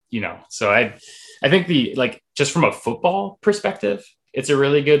 you know? So I think the, like, just from a football perspective, it's a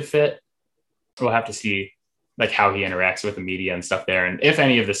really good fit. We'll have to see like how he interacts with the media and stuff there. And if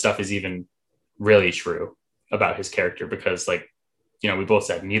any of this stuff is even really true about his character, because, like, you know, we both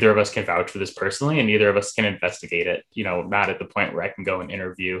said neither of us can vouch for this personally, and neither of us can investigate it, you know, not at the point where I can go and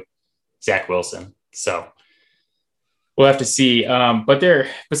interview Zach Wilson. So we'll have to see. But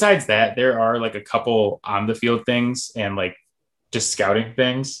besides that, there are like a couple on the field things and like just scouting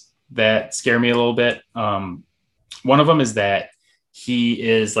things that scare me a little bit. One of them is that he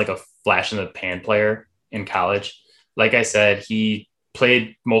is like a flash in the pan player in college. Like I said, he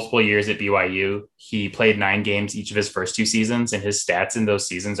played multiple years at BYU. He played 9 games each of his first 2 seasons, and his stats in those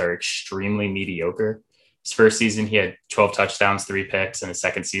seasons are extremely mediocre. His first season, he had 12 touchdowns, 3 picks, and his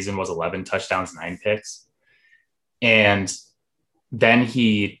second season was 11 touchdowns, 9 picks. And then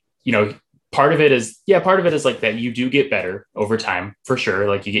he, you know, part of it is like that you do get better over time, for sure.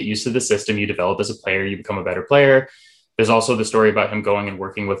 Like, you get used to the system, you develop as a player, you become a better player. There's also the story about him going and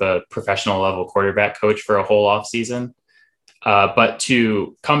working with a professional level quarterback coach for a whole off season. But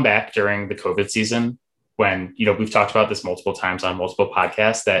to come back during the COVID season, when, you know, we've talked about this multiple times on multiple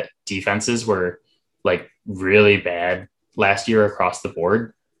podcasts, that defenses were like really bad last year across the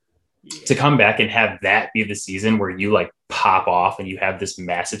board. Yeah. To come back and have that be the season where you like pop off and you have this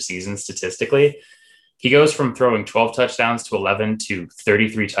massive season statistically, he goes from throwing 12 touchdowns to 11 to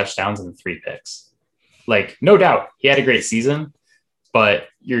 33 touchdowns and 3 picks. Like, no doubt he had a great season, but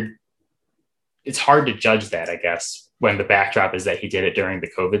it's hard to judge that, I guess, when the backdrop is that he did it during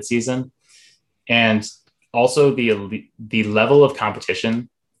the COVID season. And also the level of competition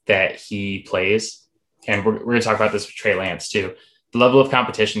that he plays and we're going to talk about this with Trey Lance too. The level of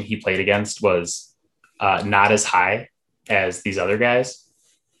competition he played against was not as high as these other guys.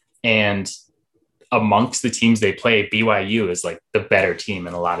 And amongst the teams they play, BYU is like the better team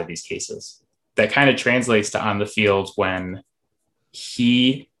in a lot of these cases. That kind of translates to on the field when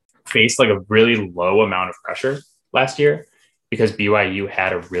he faced like a really low amount of pressure last year because BYU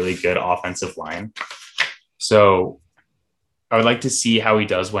had a really good offensive line. So I would like to see how he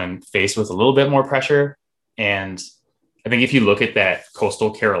does when faced with a little bit more pressure. And I think if you look at that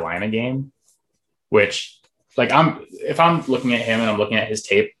Coastal Carolina game, which like if I'm looking at him and I'm looking at his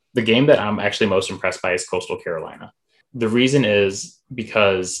tape, the game that I'm actually most impressed by is Coastal Carolina. The reason is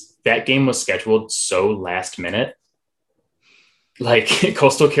because that game was scheduled so last minute. Like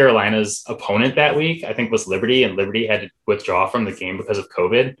Coastal Carolina's opponent that week, I think was Liberty, and Liberty had to withdraw from the game because of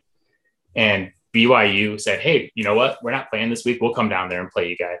COVID. And BYU said, "Hey, you know what? We're not playing this week. We'll come down there and play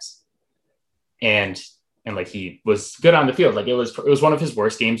you guys." And like he was good on the field. Like it was one of his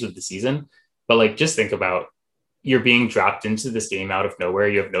worst games of the season. But like just think about you're being dropped into this game out of nowhere.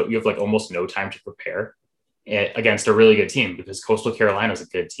 You have like almost no time to prepare against a really good team because Coastal Carolina is a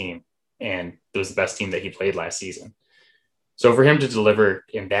good team and it was the best team that he played last season. So for him to deliver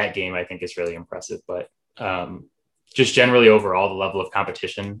in that game, I think is really impressive. But just generally overall, the level of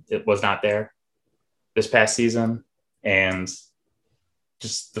competition, it was not there this past season. And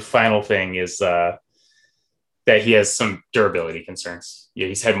just the final thing is that he has some durability concerns. Yeah,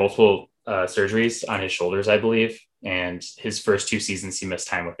 he's had multiple surgeries on his shoulders, I believe. And his first 2 seasons, he missed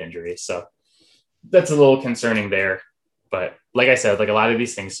time with injuries. So that's a little concerning there. But like I said, like a lot of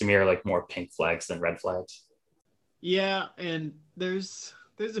these things to me are like more pink flags than red flags. Yeah, and there's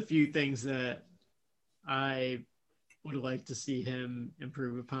a few things that I would like to see him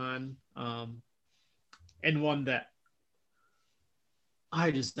improve upon. And one that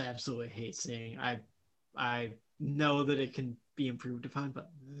I just absolutely hate seeing. I know that it can be improved upon, but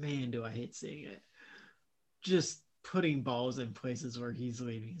man, do I hate seeing it. Just putting balls in places where he's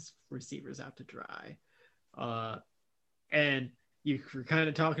leaving his receivers out to dry. And you were kind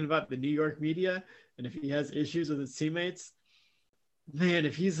of talking about the New York media, and if he has issues with his teammates, man,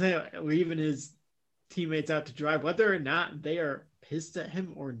 if he's leaving his teammates out to dry, whether or not they are pissed at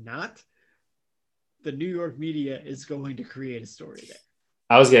him or not, the New York media is going to create a story there.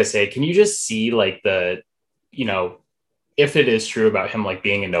 I was going to say, can you just see like if it is true about him like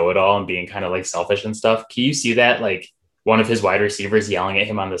being a know-it-all and being kind of like selfish and stuff, can you see that like one of his wide receivers yelling at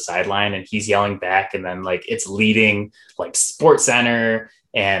him on the sideline and he's yelling back and then like it's leading like Sports Center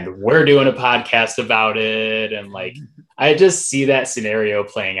and we're doing a podcast about it. And like, I just see that scenario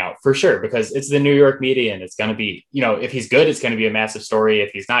playing out for sure, because it's the New York media and it's going to be, if he's good, it's going to be a massive story.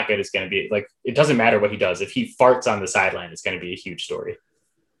 If he's not good, it's going to be like, it doesn't matter what he does. If he farts on the sideline, it's going to be a huge story.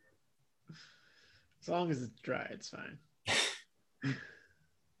 As long as it's dry, it's fine.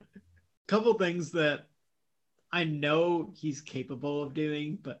 Couple things that I know he's capable of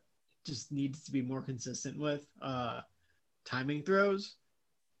doing, but just needs to be more consistent with. Timing throws.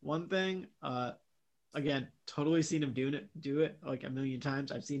 One thing, again, totally seen him do it like a million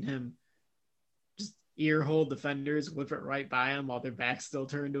times. I've seen him just ear hold defenders, whip it right by him while their back's still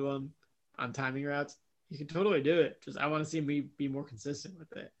turned to him on timing routes. He can totally do it. Just I want to see him be more consistent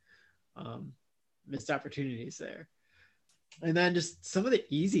with it. Missed opportunities there. And then just some of the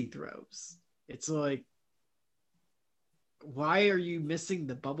easy throws. It's like, why are you missing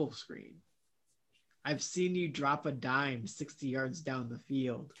the bubble screen? I've seen you drop a dime 60 yards down the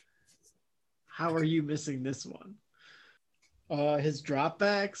field. How are you missing this one? His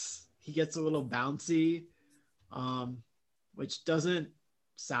dropbacks, he gets a little bouncy, which doesn't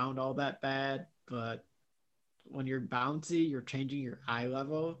sound all that bad, but when you're bouncy, you're changing your eye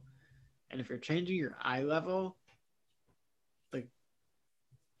level. And if you're changing your eye level, the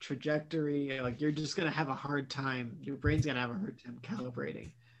trajectory, like you're just going to have a hard time. Your brain's going to have a hard time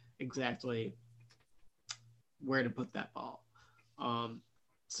calibrating exactly where to put that ball.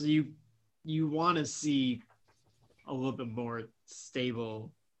 So you want to see a little bit more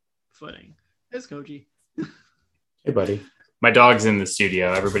stable footing. There's Koji. Hey, buddy. My dog's in the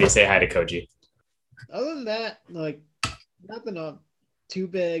studio. Everybody say hi to Koji. Other than that, like nothing too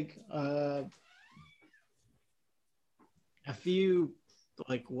big. A few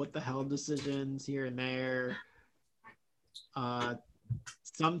like what the hell decisions here and there.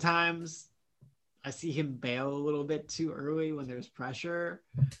 Sometimes I see him bail a little bit too early when there's pressure.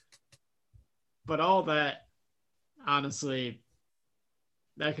 But all that, honestly,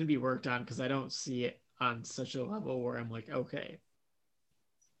 that can be worked on because I don't see it on such a level where I'm like, okay,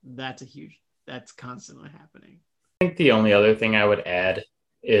 that's constantly happening. I think the only other thing I would add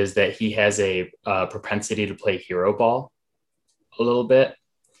is that he has a propensity to play hero ball a little bit.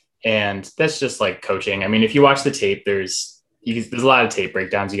 And that's just like coaching. I mean, if you watch the tape, there's a lot of tape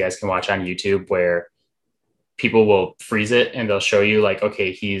breakdowns you guys can watch on YouTube where people will freeze it and they'll show you like,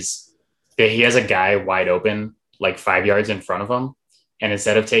 okay, he has a guy wide open, like 5 yards in front of him. And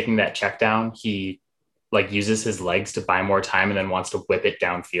instead of taking that check down, he like uses his legs to buy more time and then wants to whip it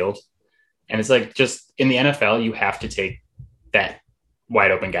downfield. And it's like, just in the NFL, you have to take that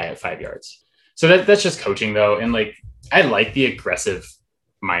wide open guy at 5 yards. So that's just coaching though. And like, I like the aggressive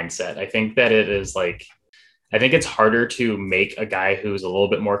mindset. I think that it is like, I think it's harder to make a guy who's a little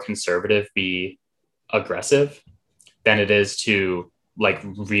bit more conservative be aggressive than it is to like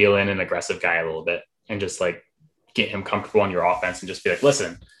reel in an aggressive guy a little bit and just like get him comfortable on your offense and just be like,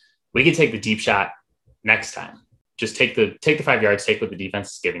 listen, we can take the deep shot next time. Just take the 5 yards, take what the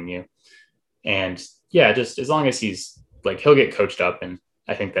defense is giving you. And yeah, just as long as he's like, he'll get coached up. And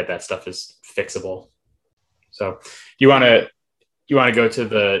I think that stuff is fixable. So you want to go to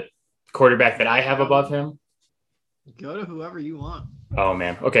the quarterback that I have above him? Go to whoever you want. Oh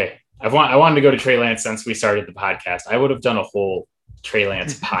man. Okay. I wanted to go to Trey Lance since we started the podcast. I would have done a whole Trey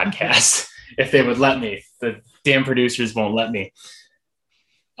Lance podcast if they would let me. The damn producers won't let me.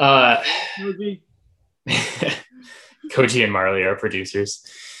 Koji and Marley are producers.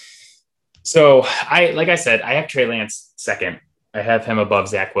 So like I said, I have Trey Lance second. I have him above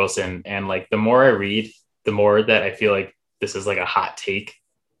Zach Wilson. And like, the more I read, the more that I feel like this is like a hot take,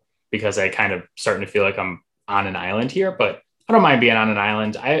 because I kind of starting to feel like I'm on an island here, but I don't mind being on an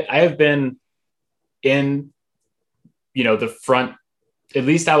island. I have been in, the front, at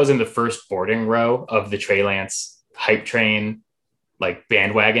least I was in the first boarding row of the Trey Lance hype train, like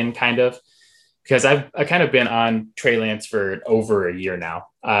bandwagon kind of, because I've kind of been on Trey Lance for over a year now.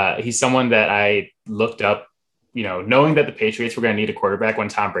 He's someone that I looked up, knowing that the Patriots were going to need a quarterback when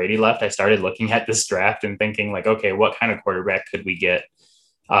Tom Brady left. I started looking at this draft and thinking like, okay, what kind of quarterback could we get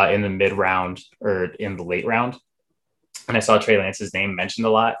in the mid round or in the late round? And I saw Trey Lance's name mentioned a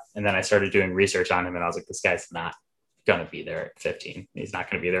lot. And then I started doing research on him and I was like, this guy's not going to be there at 15. He's not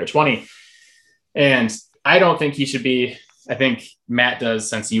going to be there at 20. And I don't think he should be. I think Matt does,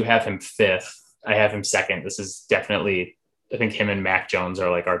 since you have him fifth. I have him second. This is definitely, I think him and Mac Jones are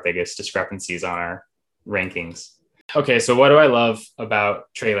like our biggest discrepancies on our rankings. Okay. So what do I love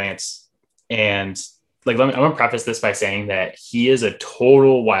about Trey Lance? And like, I'm going to preface this by saying that he is a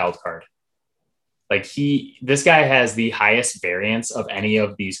total wild card. Like this guy has the highest variance of any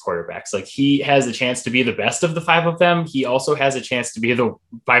of these quarterbacks. Like, he has a chance to be the best of the five of them. He also has a chance to be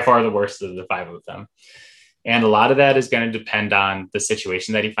by far the worst of the five of them. And a lot of that is going to depend on the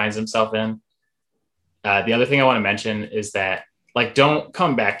situation that he finds himself in. The other thing I want to mention is that, like, don't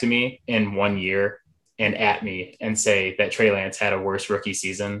come back to me in 1 year and at me and say that Trey Lance had a worse rookie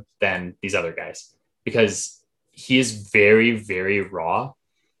season than these other guys, because he is very, very raw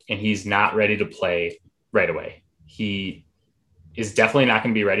and he's not ready to play right away. He is definitely not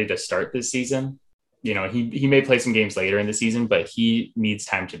going to be ready to start this season. He may play some games later in the season, but he needs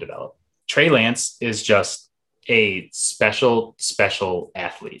time to develop. Trey Lance is just a special, special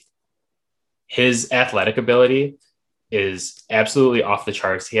athlete. His athletic ability is absolutely off the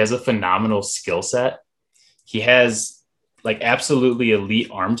charts. He has a phenomenal skill set. He has like absolutely elite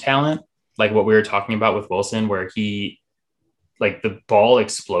arm talent, like what we were talking about with Wilson, where like the ball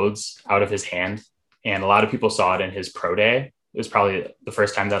explodes out of his hand. And a lot of people saw it in his pro day. It was probably the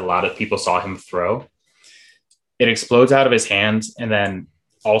first time that a lot of people saw him throw. It explodes out of his hands. And then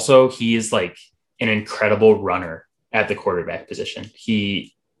also he is like an incredible runner at the quarterback position.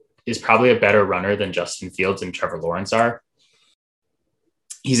 He is probably a better runner than Justin Fields and Trevor Lawrence are.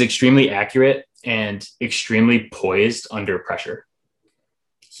 He's extremely accurate and extremely poised under pressure.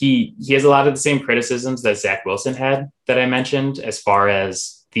 He has a lot of the same criticisms that Zach Wilson had that I mentioned, as far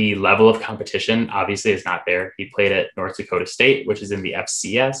as the level of competition obviously is not there. He played at North Dakota State, which is in the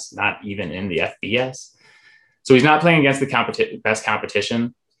FCS, not even in the FBS. So he's not playing against the best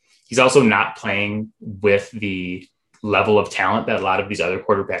competition. He's also not playing with the level of talent that a lot of these other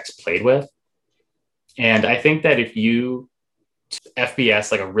quarterbacks played with. And I think that if you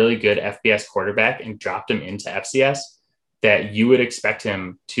FBS, like a really good FBS quarterback, and dropped him into FCS, that you would expect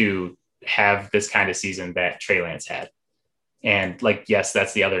him to have this kind of season that Trey Lance had. And like, yes,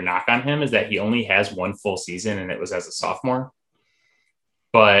 that's the other knock on him, is that he only has one full season and it was as a sophomore.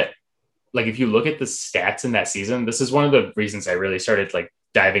 But like, if you look at the stats in that season, this is one of the reasons I really started like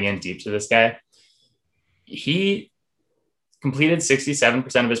diving in deep to this guy. He completed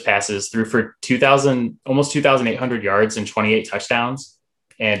 67% of his passes, threw for almost 2,800 yards and 28 touchdowns.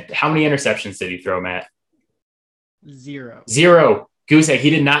 And how many interceptions did he throw, Matt? Zero. Goose Egg. He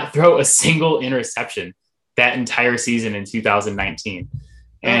did not throw a single interception that entire season in 2019.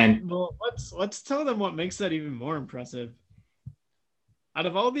 And well, let's tell them what makes that even more impressive. Out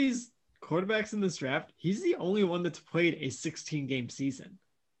of all these quarterbacks in this draft, he's the only one that's played a 16-game season.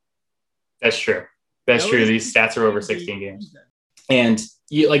 That's true. That's true. These stats are over 16 games. And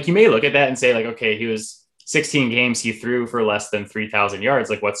you may look at that and say, like, okay, he was 16 games, he threw for less than 3,000 yards.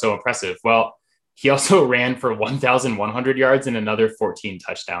 Like, what's so impressive? Well, he also ran for 1,100 yards and another 14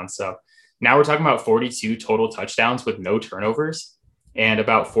 touchdowns. So now we're talking about 42 total touchdowns with no turnovers and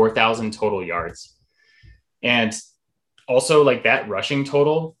about 4,000 total yards. And also, like, that rushing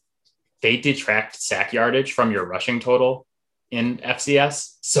total, they detract sack yardage from your rushing total in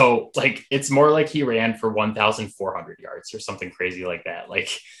FCS. So, like, it's more like he ran for 1,400 yards or something crazy like that. Like,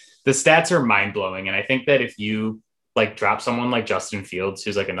 the stats are mind blowing. And I think that if you like drop someone like Justin Fields,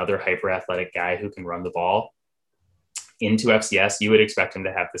 who's like another hyper athletic guy who can run the ball into FCS, you would expect him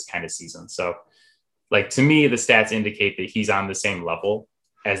to have this kind of season. So, like, to me, the stats indicate that he's on the same level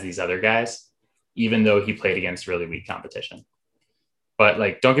as these other guys, even though he played against really weak competition. But,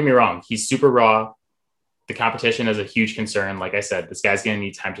 like, don't get me wrong, he's super raw. The competition is a huge concern. Like I said, this guy's going to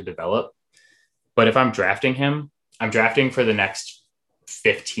need time to develop. But if I'm drafting him, I'm drafting for the next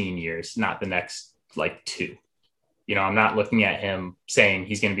 15 years, not the next, like, 2. You know, I'm not looking at him saying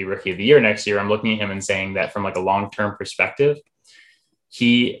he's going to be rookie of the year next year. I'm looking at him and saying that from like a long-term perspective,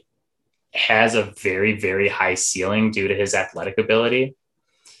 he has a very, very high ceiling due to his athletic ability.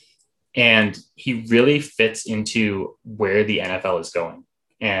 And he really fits into where the NFL is going.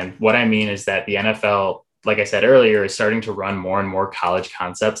 And what I mean is that the NFL, like I said earlier, is starting to run more and more college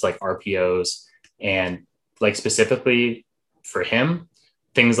concepts like RPOs and, like, specifically for him,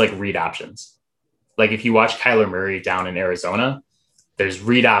 things like read options. Like, if you watch Kyler Murray down in Arizona, there's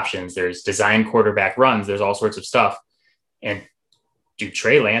read options, there's design quarterback runs, there's all sorts of stuff. And dude,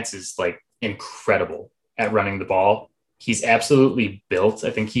 Trey Lance is like incredible at running the ball. He's absolutely built.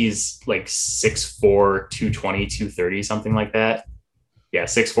 I think he's like 6'4", 220, 230, something like that. Yeah,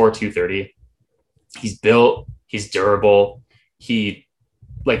 6'4", 230. He's built, he's durable. He,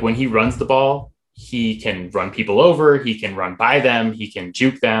 like, when he runs the ball, he can run people over, he can run by them, he can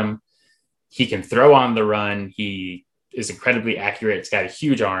juke them. He can throw on the run. He is incredibly accurate. It's got a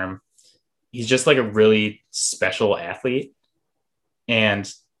huge arm. He's just like a really special athlete.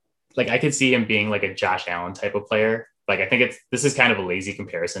 And, like, I could see him being like a Josh Allen type of player. Like, I think this is kind of a lazy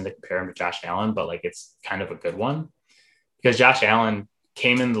comparison to compare him to Josh Allen, but like, it's kind of a good one because Josh Allen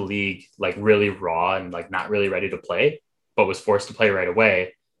came in the league like really raw and like not really ready to play, but was forced to play right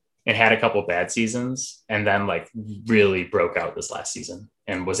away and had a couple bad seasons and then like really broke out this last season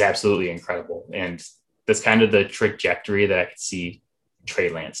and was absolutely incredible. And that's kind of the trajectory that I could see Trey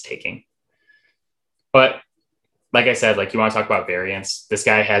Lance taking. But like I said, like, you want to talk about variance, this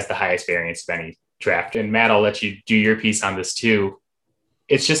guy has the highest variance of any draft. And Matt, I'll let you do your piece on this too.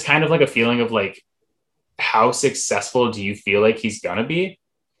 It's just kind of like a feeling of like, how successful do you feel like he's going to be?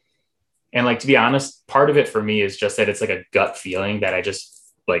 And, like, to be honest, part of it for me is just that it's like a gut feeling that I just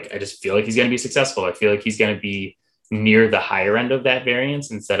feel like he's going to be successful. I feel like he's going to be near the higher end of that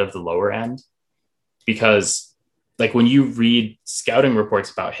variance instead of the lower end. Because, like, when you read scouting reports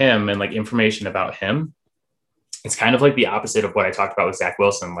about him and like information about him, it's kind of like the opposite of what I talked about with Zach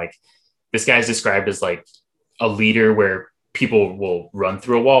Wilson. Like, this guy's described as like a leader where people will run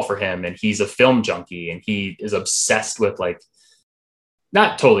through a wall for him, and he's a film junkie and he is obsessed with, like,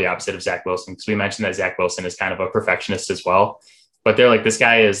 not totally opposite of Zach Wilson, because we mentioned that Zach Wilson is kind of a perfectionist as well. But they're like, this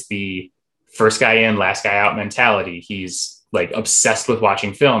guy is the first guy in, last guy out mentality. He's like obsessed with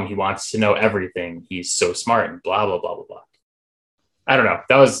watching film. He wants to know everything. He's so smart and blah, blah, blah, blah, blah. I don't know.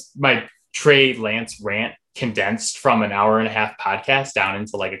 That was my Trey Lance rant condensed from an hour and a half podcast down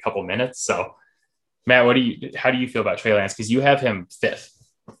into like a couple minutes. So, Matt, how do you feel about Trey Lance? Because you have him 5th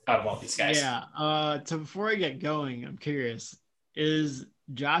out of all these guys. Yeah. So before I get going, I'm curious, is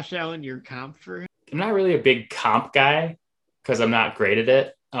Josh Allen your comp for him? I'm not really a big comp guy because I'm not great at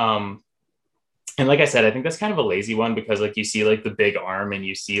it. And like I said, I think that's kind of a lazy one because, like, you see like the big arm and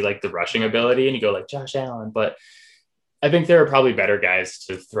you see like the rushing ability and you go like Josh Allen, but I think there are probably better guys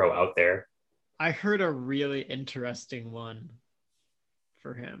to throw out there. I heard a really interesting one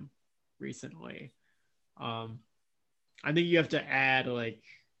for him recently. I think you have to add like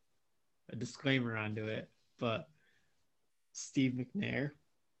a disclaimer onto it, but Steve McNair,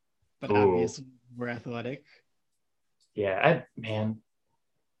 but obviously we're athletic. Yeah,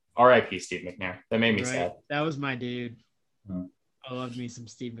 R.I.P. Steve McNair. That made me sad. That was my dude. I loved me some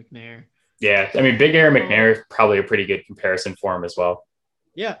Steve McNair. Yeah, I mean, Big Air McNair is probably a pretty good comparison for him as well.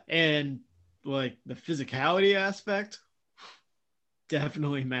 Yeah, and like the physicality aspect,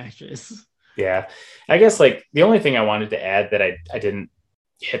 definitely matches. Yeah. I guess like the only thing I wanted to add that I didn't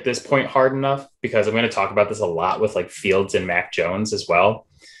hit this point hard enough, because I'm going to talk about this a lot with like Fields and Mac Jones as well,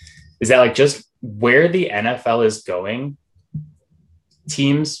 is that like just where the NFL is going,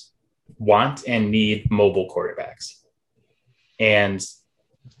 teams want and need mobile quarterbacks. And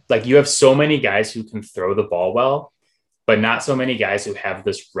like you have so many guys who can throw the ball well, but not so many guys who have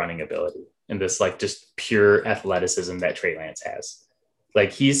this running ability and this like just pure athleticism that Trey Lance has.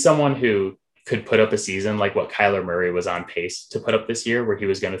 Like he's someone who could put up a season like what Kyler Murray was on pace to put up this year, where he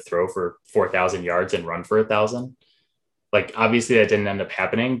was going to throw for 4,000 yards and run for 1,000. Like obviously that didn't end up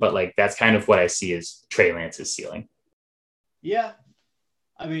happening, but like that's kind of what I see as Trey Lance's ceiling. Yeah,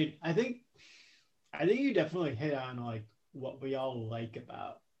 I mean, I think you definitely hit on like what we all like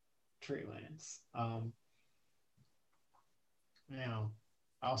about Trey Lance. You know,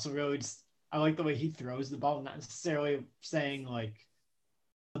 I also really I like the way he throws the ball, not necessarily saying like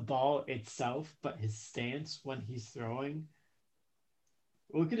the ball itself, but his stance when he's throwing.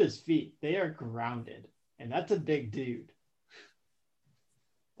 Look at his feet. They are grounded. And that's a big dude.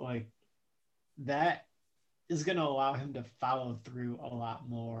 Like that is going to allow him to follow through a lot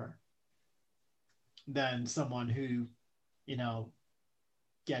more than someone who, you know,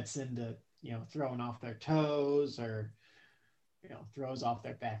 gets into, throwing off their toes or, throws off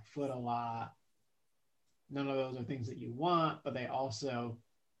their back foot a lot. None of those are things that you want, but they also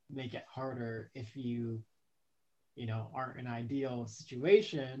make it harder if you aren't in an ideal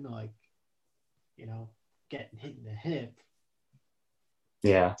situation, like, getting hit in the hip.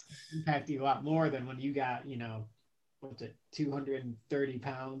 Yeah. Impact you a lot more than when you got, what's it, 230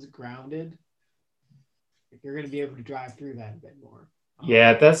 pounds grounded. You're going to be able to drive through that a bit more.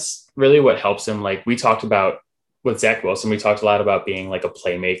 Yeah, that's really what helps him. Like we talked about with Zach Wilson, we talked a lot about being like a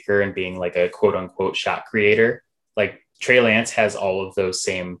playmaker and being like a quote unquote shot creator. Like Trey Lance has all of those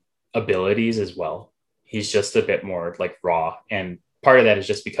same abilities as well. He's just a bit more like raw. And part of that is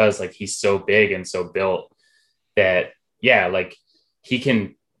just because like he's so big and so built that, yeah, like he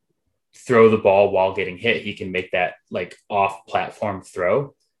can throw the ball while getting hit. He can make that like off platform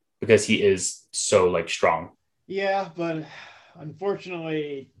throw because he is so like strong. Yeah, but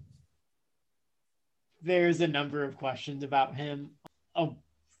unfortunately, there's a number of questions about him.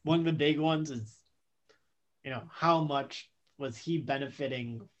 One of the big ones is, how much was he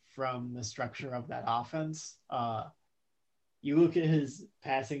benefiting from the structure of that offense? You look at his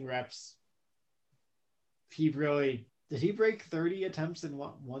passing reps. Did he break 30 attempts in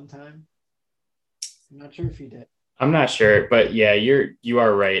one time? I'm not sure if he did. I'm not sure, but yeah, you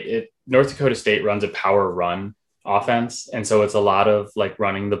are right. North Dakota State runs a power run offense, and so it's a lot of like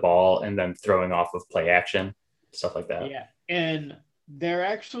running the ball and then throwing off of play action, stuff like that. Yeah, and they're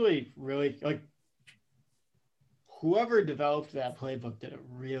actually really like whoever developed that playbook did a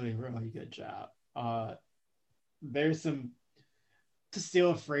really, really good job. There's some, to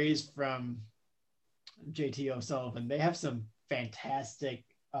steal a phrase from JT O'Sullivan, they have some fantastic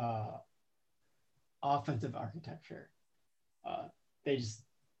offensive architecture.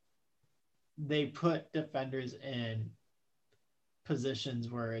 They put defenders in positions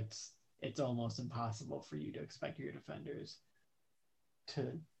where it's almost impossible for you to expect your defenders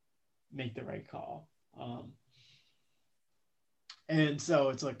to make the right call. And so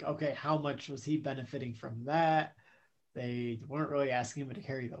it's like, okay, how much was he benefiting from that? They weren't really asking him to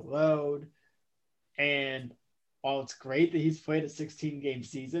carry the load. And while it's great that he's played a 16-game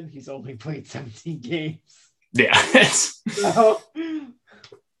season, he's only played 17 games. Yeah. So,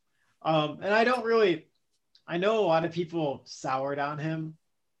 and I know a lot of people soured on him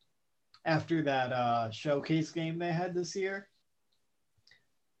after that showcase game they had this year.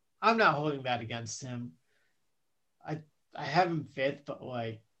 I'm not holding that against him. I have him fifth, but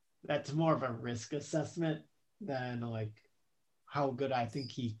like that's more of a risk assessment than like how good I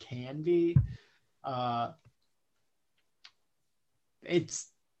think he can be. It's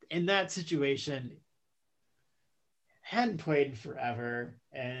in that situation, hadn't played in forever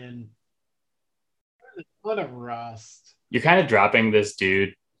and a ton of rust. You're kind of dropping this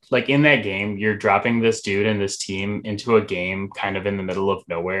dude like in that game. You're dropping this dude and this team into a game kind of in the middle of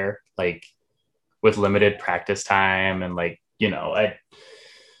nowhere, like with limited practice time. And like, I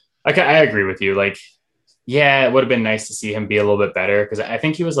agree with you. Like, yeah, it would have been nice to see him be a little bit better, because I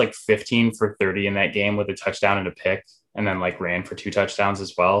think he was like 15 for 30 in that game with a touchdown and a pick, and then like ran for 2 touchdowns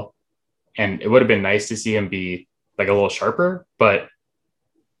as well. And it would have been nice to see him be like a little sharper, but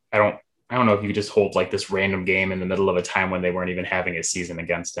I don't know if you could just hold like this random game in the middle of a time when they weren't even having a season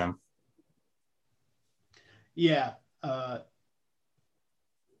against him. Yeah.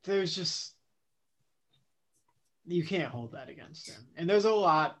 There's just you can't hold that against him. And there's a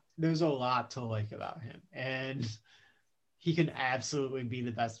lot to like about him. And he can absolutely be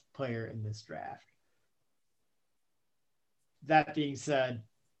the best player in this draft. That being said,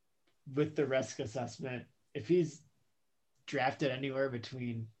 with the risk assessment, if he's drafted anywhere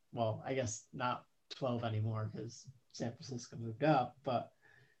between, well, I guess not 12 anymore because San Francisco moved up, but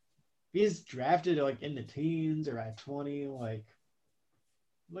if he's drafted like in the teens or at 20, like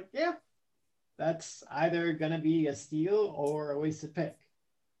yeah, that's either gonna be a steal or a wasted pick.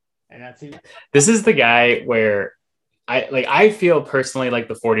 And that seems This is the guy where I feel personally like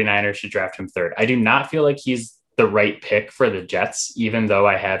the 49ers should draft him third. I do not feel like he's the right pick for the Jets, even though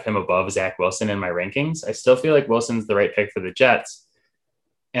I have him above Zach Wilson in my rankings. I still feel like Wilson's the right pick for the Jets.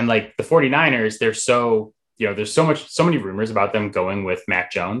 And like the 49ers, they're so, there's so many rumors about them going with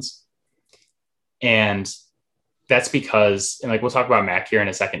Mac Jones. And that's because, and like we'll talk about Mac here in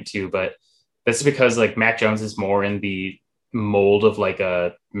a second too, but that's because like Mac Jones is more in the mold of like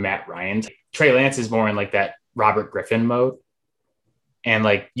a Matt Ryan. Trey Lance is more in like that Robert Griffin mode. And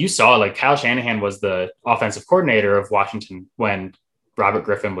like you saw, like Kyle Shanahan was the offensive coordinator of Washington when Robert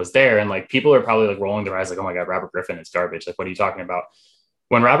Griffin was there. And like people are probably like rolling their eyes like, oh my God, Robert Griffin is garbage. Like, what are you talking about?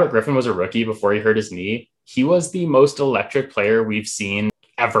 When Robert Griffin was a rookie before he hurt his knee, he was the most electric player we've seen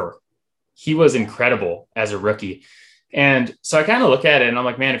ever. He was incredible as a rookie. And so I kind of look at it and I'm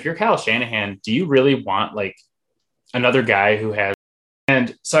like, man, if you're Kyle Shanahan, do you really want like another guy who has,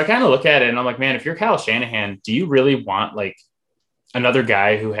 and so I kind of look at it and I'm like, man, if you're Kyle Shanahan, do you really want like another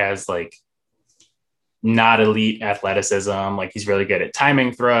guy who has like not elite athleticism, like he's really good at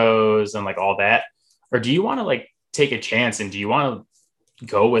timing throws and like all that? Or do you want to like take a chance and do you want to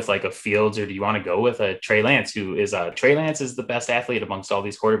go with like a Fields or do you want to go with a Trey Lance Trey Lance is the best athlete amongst all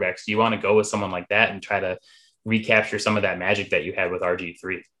these quarterbacks? Do you want to go with someone like that and try to recapture some of that magic that you had with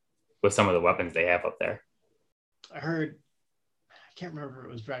RG3 with some of the weapons they have up there? I can't remember if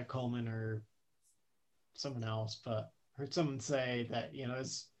it was Brad Coleman or someone else, but I heard someone say that,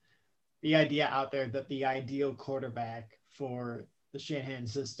 it's the idea out there that the ideal quarterback for the Shanahan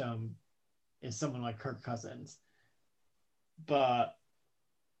system is someone like Kirk Cousins. But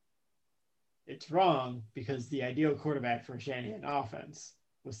it's wrong because the ideal quarterback for Shanahan offense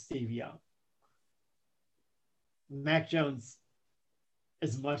was Steve Young. Mac Jones,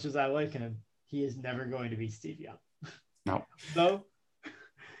 as much as I like him, he is never going to be Steve Young. No. Though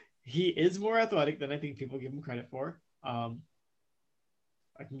he is more athletic than I think people give him credit for. I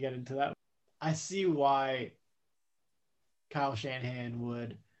can get into that. I see why Kyle Shanahan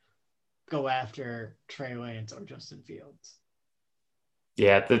would go after Trey Lance or Justin Fields.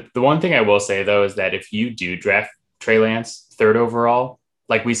 Yeah, the one thing I will say, though, is that if you do draft Trey Lance third overall,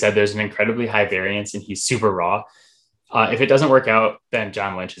 like we said, there's an incredibly high variance and he's super raw. If it doesn't work out, then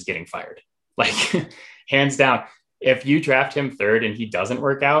John Lynch is getting fired. Like, hands down. If you draft him third and he doesn't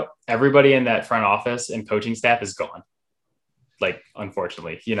work out, everybody in that front office and coaching staff is gone. Like,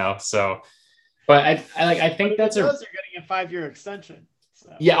 unfortunately, so, but I think that's they're getting a 5-year extension.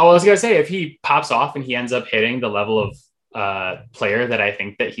 So. Yeah. I was going to say, if he pops off and he ends up hitting the level of player that I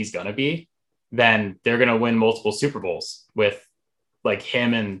think that he's going to be, then they're going to win multiple Super Bowls with like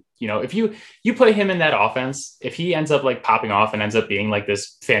him. And, if you put him in that offense, if he ends up like popping off and ends up being like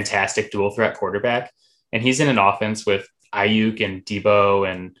this fantastic dual threat quarterback, and he's in an offense with Ayuk and Debo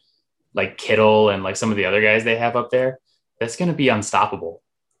and like Kittle and like some of the other guys they have up there, that's going to be unstoppable.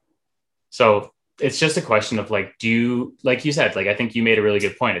 So it's just a question of like, like you said, like, I think you made a really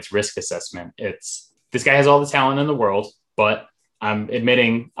good point. It's risk assessment. This guy has all the talent in the world, but I'm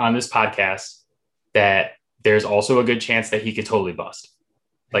admitting on this podcast that there's also a good chance that he could totally bust.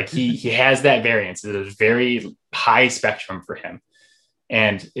 Like he has that variance. There's a very high spectrum for him.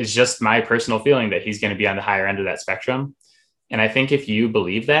 And it's just my personal feeling that he's going to be on the higher end of that spectrum. And I think if you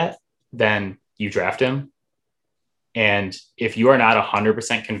believe that, then you draft him. And if you are not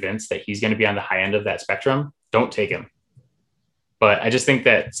 100% convinced that he's going to be on the high end of that spectrum, don't take him. But I just think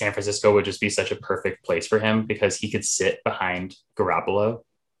that San Francisco would just be such a perfect place for him because he could sit behind Garoppolo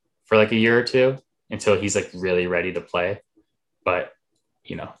for like a year or two until he's like really ready to play. But,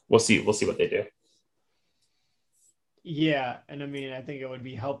 we'll see what they do. Yeah. And I mean, I think it would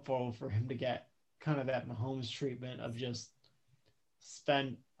be helpful for him to get kind of that Mahomes treatment of just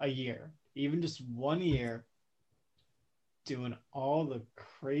spend a year, even just 1 year, doing all the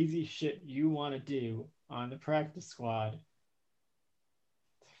crazy shit you want to do on the practice squad.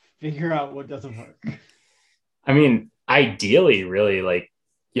 Figure out what doesn't work. I mean, ideally, really, like,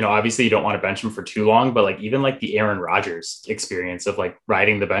 obviously you don't want to bench him for too long, but like even like the Aaron Rodgers experience of like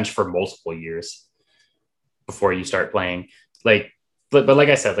riding the bench for multiple years before you start playing, like but like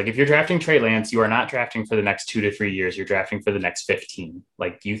I said, like if you're drafting Trey Lance, you are not drafting for the next 2 to 3 years. You're drafting for the next 15.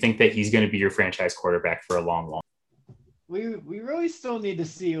 Like you think that he's going to be your franchise quarterback for a long, long. We really still need to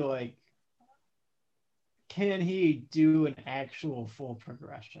see like, can he do an actual full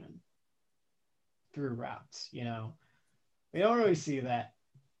progression through routes? You know, we don't really see that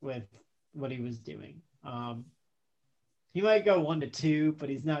with what he was doing. He might go 1 to 2, but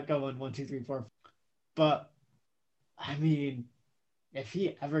he's not going 1, 2, 3, 4. But I mean, if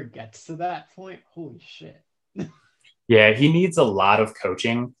he ever gets to that point, holy shit. Yeah, he needs a lot of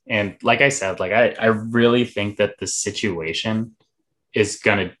coaching. And like I said, like I really think that the situation is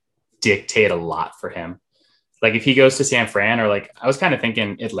gonna dictate a lot for him. Like if he goes to San Fran, or like I was kind of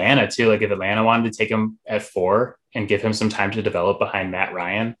thinking Atlanta too. Like if Atlanta wanted to take him at 4 and give him some time to develop behind Matt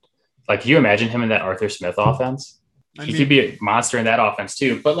Ryan, like can you imagine him in that Arthur Smith offense? He could be a monster in that offense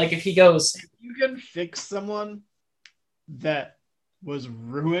too. But like if he goes, if you can fix someone that was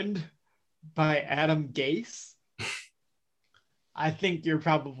ruined by Adam Gase, I think you're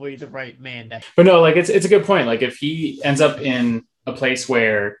probably the right man to. But no, like it's a good point. Like if he ends up in a place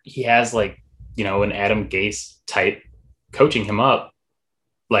where he has like, you know, an Adam Gase type coaching him up,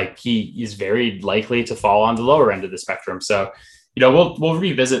 like he is very likely to fall on the lower end of the spectrum. So, you know, we'll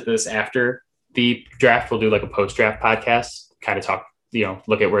revisit this after the draft. We'll do like a post draft podcast, kind of talk, you know,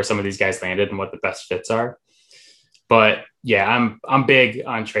 look at where some of these guys landed and what the best fits are. But yeah, I'm big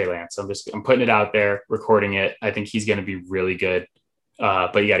on Trey Lance. I'm putting it out there, recording it. I think he's going to be really good,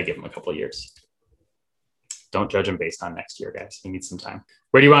 but you got to give him a couple of years. Don't judge him based on next year, guys. He needs some time.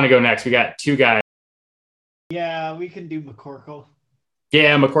 Where do you want to go next? We got 2 guys. Yeah, we can do McCorkle.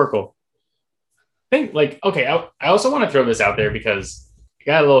 Yeah, McCorkle. I think like okay. I also want to throw this out there because I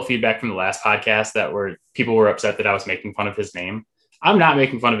got a little feedback from the last podcast that people were upset that I was making fun of his name. I'm not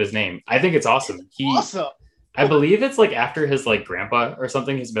making fun of his name. I think it's awesome. Awesome. I believe it's like after his like grandpa or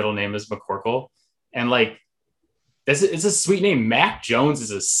something. His middle name is McCorkle, and like this is a sweet name. Mac Jones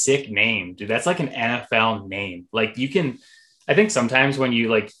is a sick name, dude. That's like an NFL name. Like you can, I think sometimes when you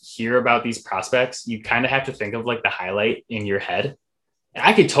like hear about these prospects, you kind of have to think of like the highlight in your head. And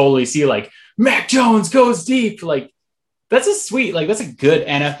I could totally see like Mac Jones goes deep. Like that's a good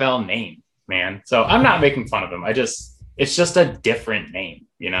NFL name, man. So I'm not making fun of him. It's just a different name,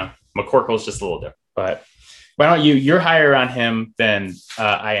 you know. McCorkle's just a little different, but. Why don't you're higher on him than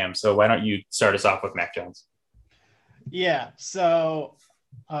I am. So why don't you start us off with Mac Jones? Yeah. So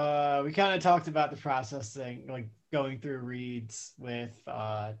we kind of talked about the processing, like going through reads with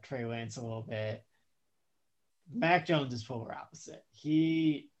Trey Lance a little bit. Mac Jones is polar opposite.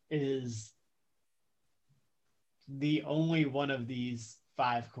 He is the only one of these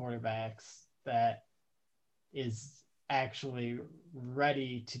 5 quarterbacks that is actually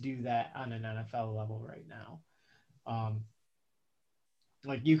ready to do that on an NFL level right now.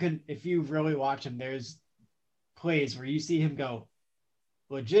 Like you can, if you really watch him, there's plays where you see him go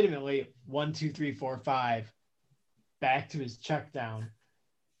legitimately 1, 2, 3, 4, 5 back to his check down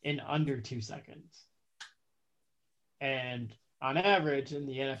in under 2 seconds. And on average in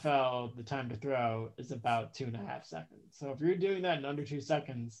the NFL, the time to throw is about 2.5 seconds. So if you're doing that in under 2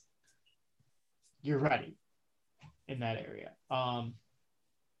 seconds, you're ready in that area. And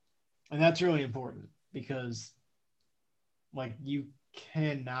that's really important because like you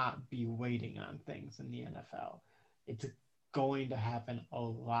cannot be waiting on things in the NFL. It's going to happen a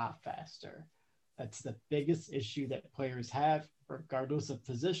lot faster. That's the biggest issue that players have, regardless of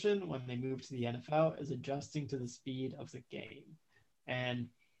position, when they move to the NFL, is adjusting to the speed of the game. And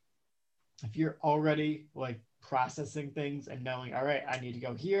if you're already like processing things and knowing, all right, I need to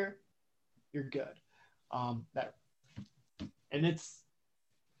go here, you're good.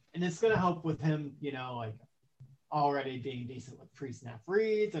 It's going to help with him, you know, like already being decent with pre-snap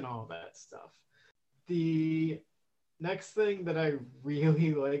reads and all that stuff. The next thing that I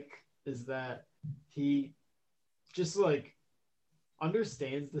really like is that he just like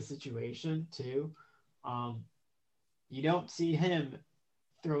understands the situation too. You don't see him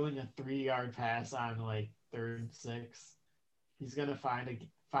throwing a 3-yard pass on like 3rd and 6. He's going to find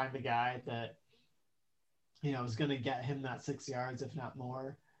the guy that, you know, is going to get him that 6 yards, if not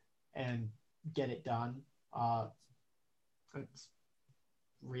more, and get it done. It's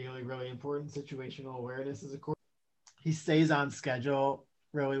really, really important. Situational awareness is a core. He stays on schedule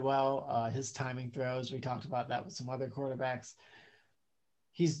really well. His timing throws, we talked about that with some other quarterbacks.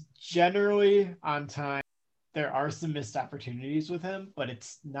 He's generally on time. There are some missed opportunities with him, but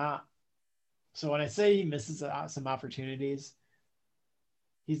it's not. So when I say he misses some opportunities,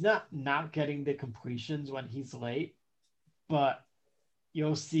 he's not getting the completions when he's late, but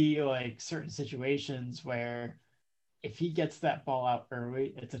you'll see like certain situations where if he gets that ball out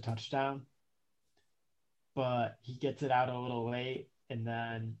early, it's a touchdown. But he gets it out a little late, and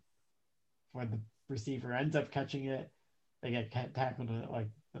then when the receiver ends up catching it, they get tackled at like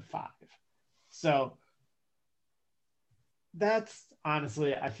the 5. So that's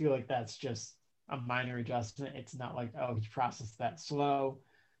honestly, I feel like that's just a minor adjustment. It's not like, oh, he processed that slow.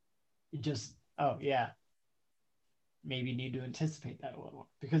 It just, oh, yeah, maybe need to anticipate that a little more.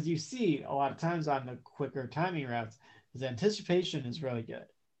 Because you see a lot of times on the quicker timing routes, his anticipation is really good.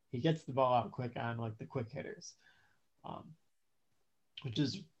 He gets the ball out quick on like the quick hitters, which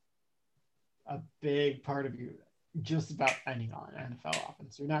is a big part of you just about any NFL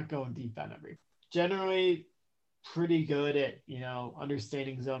offense. You're not going deep on every. Generally, pretty good at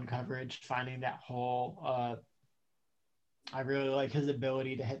understanding zone coverage, finding that hole. I really like his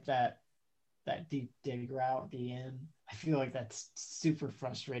ability to hit that deep dig route at the end. I feel like that's super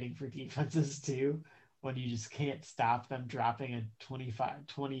frustrating for defenses too, when you just can't stop them dropping a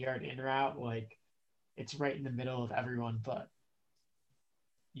 20-yard in route. Like, it's right in the middle of everyone, but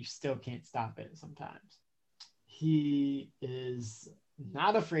you still can't stop it sometimes. He is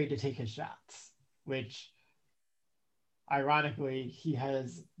not afraid to take his shots, which ironically, he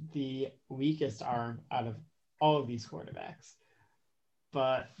has the weakest arm out of all of these quarterbacks.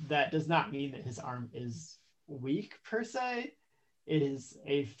 But that does not mean that his arm is weak per se. It is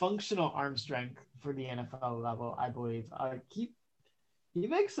a functional arm strength for the NFL level, I believe. He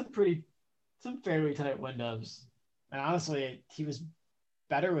makes some fairly tight windows. And honestly, he was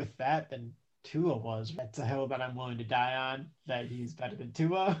better with that than Tua was. That's a hill that I'm willing to die on, that he's better than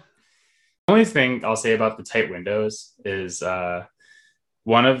Tua. The only thing I'll say about the tight windows is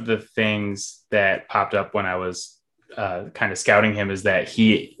one of the things that popped up when I was kind of scouting him is that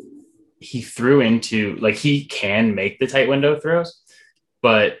he threw into, like, he can make the tight window throws,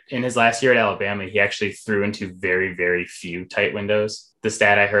 but in his last year at Alabama, he actually threw into very, very few tight windows. The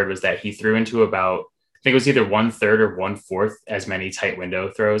stat I heard was that he threw into about, I think it was either 1/3 or 1/4 as many tight window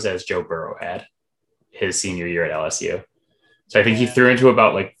throws as Joe Burrow had his senior year at LSU. So I think he threw into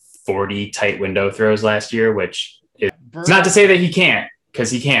about like 40 tight window throws last year, which is not to say that he can't, because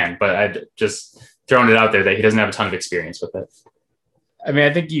he can, but I'd just thrown it out there that he doesn't have a ton of experience with it. I mean,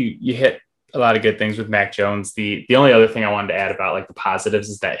 I think you hit a lot of good things with Mac Jones. The only other thing I wanted to add about like the positives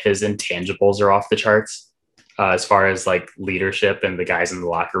is that his intangibles are off the charts as far as like leadership and the guys in the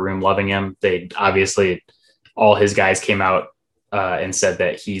locker room loving him. They obviously, all his guys came out and said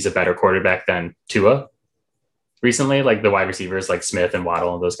that he's a better quarterback than Tua recently. Like the wide receivers like Smith and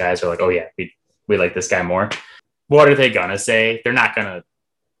Waddle and those guys are like, oh yeah, we like this guy more. What are they gonna say? They're not gonna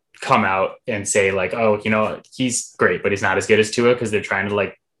come out and say like, oh, he's great, but he's not as good as Tua, because they're trying to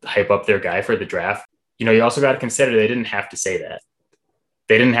like hype up their guy for the draft. You also got to consider they didn't have to say that.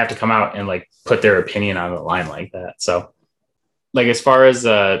 They didn't have to come out and like put their opinion on the line like that. So like, as far as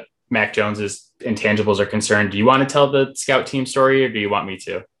Mac Jones's intangibles are concerned, do you want to tell the scout team story, or do you want me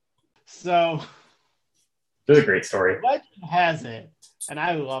to? So this is a great story. Legend has it, and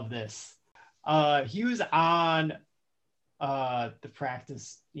I love this. He was on the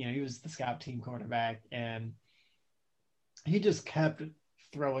practice, he was the scout team quarterback, and he just kept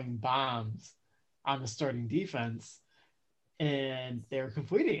throwing bombs on the starting defense, and they were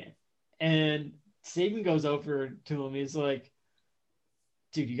completing it. And Saban goes over to him. He's like,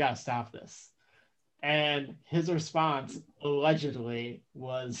 dude, you got to stop this. And his response allegedly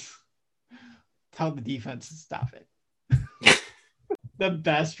was, tell the defense to stop it. The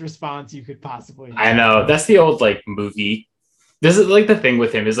best response you could possibly have. I know. That's the old like movie. This is like the thing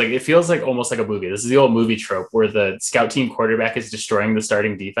with him is like, it feels like almost like a movie. This is the old movie trope where the scout team quarterback is destroying the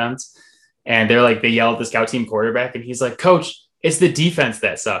starting defense. And they're like, they yell at the scout team quarterback and he's like, coach, it's the defense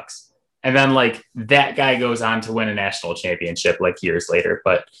that sucks. And then like that guy goes on to win a national championship like years later.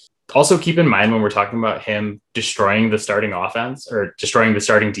 But also keep in mind when we're talking about him destroying the starting offense or destroying the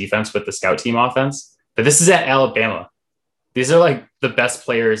starting defense with the scout team offense, that this is at Alabama. These are like the best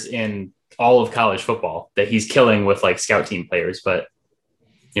players in all of college football that he's killing with like scout team players. But,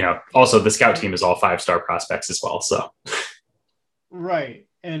 also the scout team is all 5-star prospects as well. So. Right.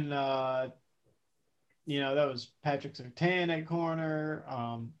 And, that was Patrick Surtain at corner.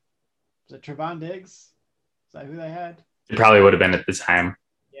 Was it Trevon Diggs? Is that who they had? It probably would have been at the time.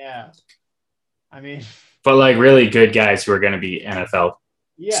 Yeah. I mean. But like really good guys who are going to be NFL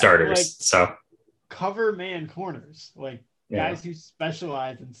starters. Like, so. Cover man corners. Like, guys who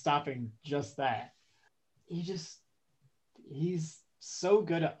specialize in stopping just that. He's so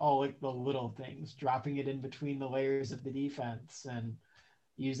good at all like the little things, dropping it in between the layers of the defense and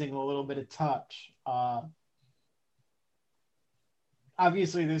using a little bit of touch.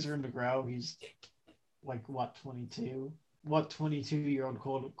 Obviously there's room to grow. He's like what 22? What 22-year-old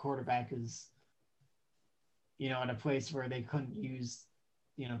quarterback is, in a place where they couldn't use,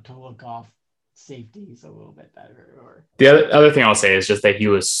 to look off safeties a little bit better? Or The other thing I'll say is just that he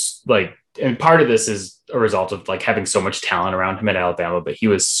was like, and part of this is a result of like having so much talent around him at Alabama, but he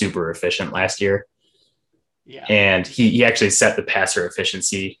was super efficient last year. yeah, And he actually set the passer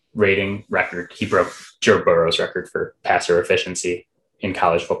efficiency rating record. He broke Joe Burrow's record for passer efficiency in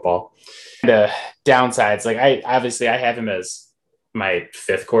college football. The downsides, like I have him as my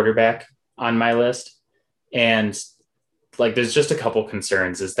fifth quarterback on my list. And like there's just a couple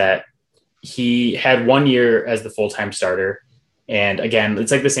concerns is that he had 1 year as the full-time starter. And again,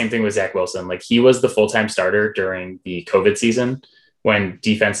 it's like the same thing with Zach Wilson. Like he was the full-time starter during the COVID season when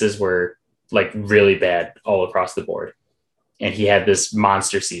defenses were like really bad all across the board. And he had this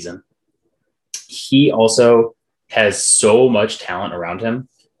monster season. He also has so much talent around him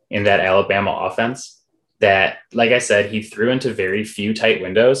in that Alabama offense that, like I said, he threw into very few tight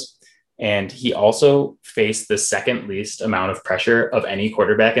windows. And he also faced the second least amount of pressure of any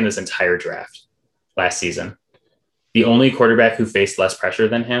quarterback in this entire draft last season. The only quarterback who faced less pressure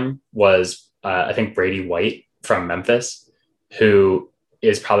than him was, I think, Brady White from Memphis, who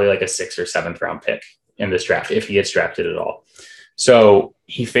is probably like a 6th or 7th round pick in this draft, if he gets drafted at all. So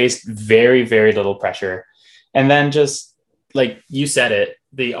he faced very, very little pressure. And then just like you said it,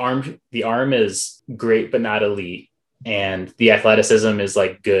 the arm is great, but not elite. And the athleticism is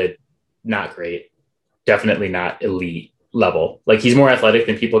like good, not great. Definitely not elite level. Like he's more athletic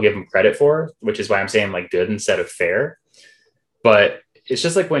than people give him credit for, which is why I'm saying like good instead of fair. But it's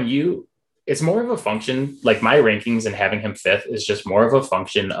just like it's more of a function, like my rankings and having him fifth is just more of a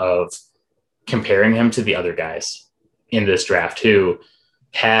function of comparing him to the other guys in this draft who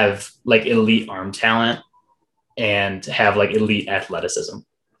have like elite arm talent and have like elite athleticism.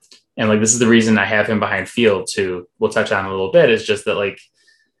 And like this is the reason I have him behind Fields, who we'll touch on a little bit, is just that like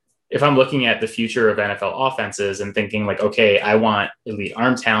if I'm looking at the future of NFL offenses and thinking like, okay, I want elite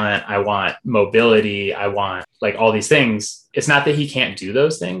arm talent, I want mobility, I want like all these things. It's not that he can't do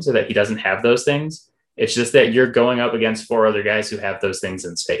those things or that he doesn't have those things. It's just that you're going up against 4 other guys who have those things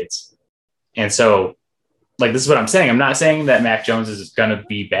in spades. And so like, this is what I'm saying. I'm not saying that Mac Jones is going to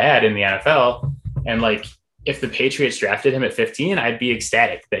be bad in the NFL. And like, if the Patriots drafted him at 15, I'd be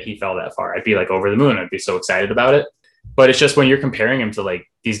ecstatic that he fell that far. I'd be like over the moon. I'd be so excited about it. But it's just when you're comparing him to like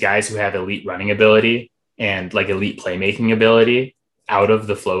these guys who have elite running ability and like elite playmaking ability out of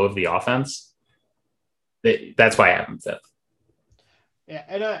the flow of the offense, that's why I have him fifth.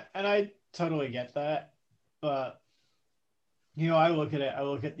 Yeah, and I totally get that, but I look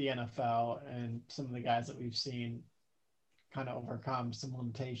at the NFL and some of the guys that we've seen kind of overcome some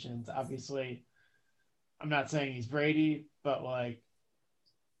limitations. Obviously, I'm not saying he's Brady, but like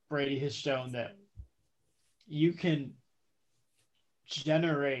Brady has shown that you can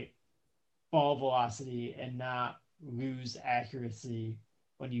generate ball velocity and not lose accuracy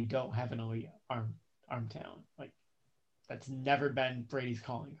when you don't have an elite arm talent. Like that's never been Brady's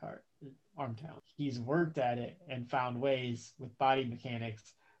calling card, arm talent. He's worked at it and found ways with body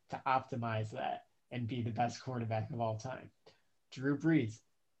mechanics to optimize that and be the best quarterback of all time. Drew Brees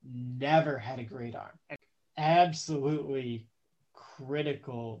never had a great arm. And absolutely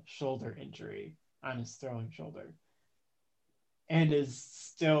critical shoulder injury on his throwing shoulder. And is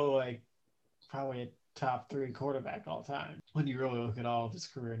still like probably a top 3 quarterback all time when you really look at all of his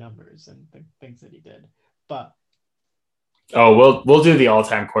career numbers and the things that he did. But we'll do the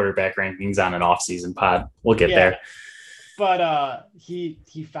all-time quarterback rankings on an off-season pod. We'll get there. But he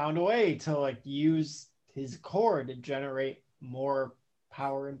found a way to like use his core to generate more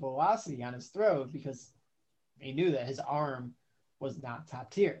power and velocity on his throw because he knew that his arm was not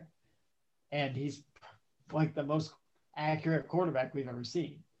top tier. And he's like the most accurate quarterback we've ever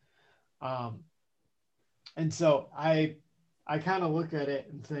seen. And so I kind of look at it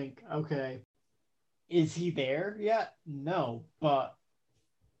and think, okay, is he there yet? No, but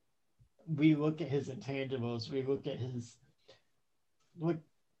we look at his intangibles. We look at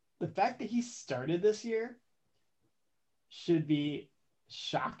the fact that he started this year should be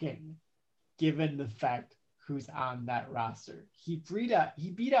shocking given the fact who's on that roster. He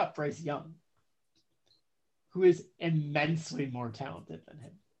beat out Bryce Young, who is immensely more talented than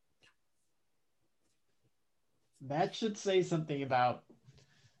him. That should say something about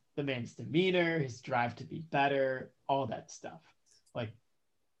the man's demeanor, his drive to be better, all that stuff. Like,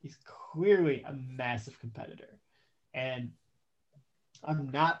 he's clearly a massive competitor. And I'm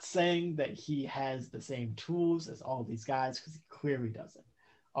not saying that he has the same tools as all these guys, because he clearly doesn't.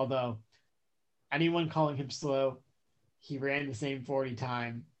 Although, anyone calling him slow, he ran the same 40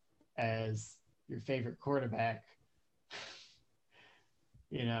 time as, your favorite quarterback,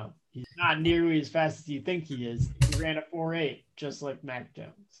 he's not nearly as fast as you think he is. He ran a 4.8, just like Mac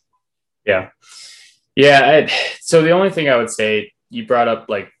Jones. Yeah. Yeah. So the only thing I would say, you brought up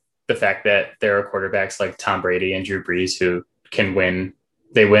like the fact that there are quarterbacks like Tom Brady and Drew Brees who can win.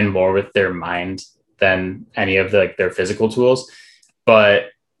 They win more with their mind than any of their physical tools. But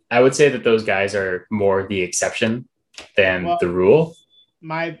I would say that those guys are more the exception than the rule.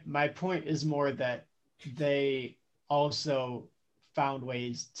 My point is more that they also found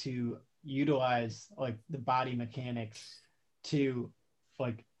ways to utilize like the body mechanics to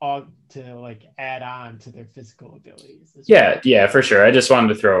add on to their physical abilities. Yeah, for sure. I just wanted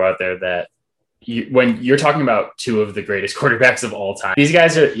to throw out there that when you're talking about two of the greatest quarterbacks of all time, these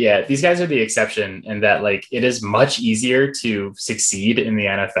guys are the exception, and that like it is much easier to succeed in the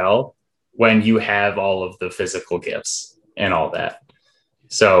NFL when you have all of the physical gifts and all that.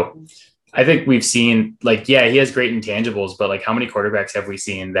 So I think we've seen he has great intangibles, but like how many quarterbacks have we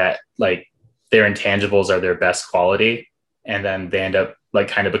seen that like their intangibles are their best quality and then they end up like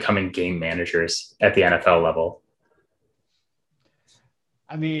kind of becoming game managers at the NFL level?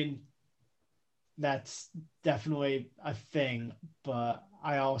 I mean, that's definitely a thing, but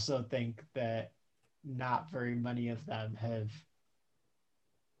I also think that not very many of them have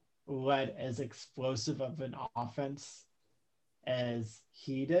led as explosive of an offense as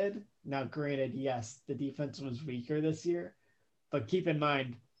he did. Now, granted, yes, the defense was weaker this year, but keep in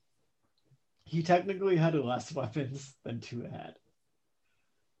mind, he technically had less weapons than Tua had.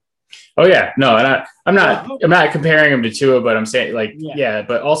 Oh yeah, no, and I'm not comparing him to Tua, but I'm saying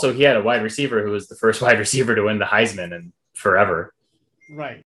but also he had a wide receiver who was the first wide receiver to win the Heisman in forever.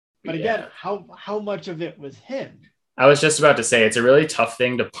 Right, but again, how much of it was him? I was just about to say it's a really tough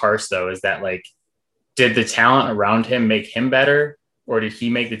thing to parse, though. Is that like, did the talent around him make him better, or did he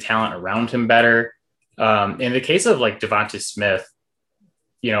make the talent around him better? In the case of like Devonta Smith,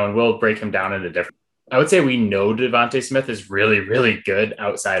 and we'll break him down into different. I would say we know Devonta Smith is really, really good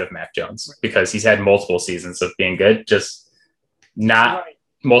outside of Mac Jones because he's had multiple seasons of being good, just not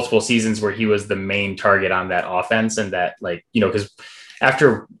multiple seasons where he was the main target on that offense. And that because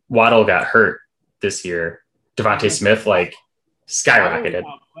after Waddle got hurt this year, Devonta Smith skyrocketed.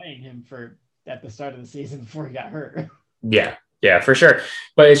 Playing him at the start of the season before he got hurt. Yeah, for sure.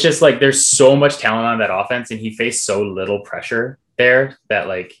 But it's just like there's so much talent on that offense, and he faced so little pressure there that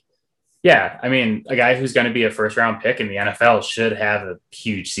I mean, a guy who's going to be a first round pick in the NFL should have a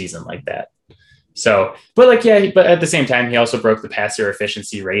huge season like that. So, but at the same time, he also broke the passer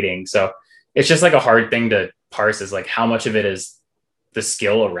efficiency rating. So it's just like a hard thing to parse is like how much of it is the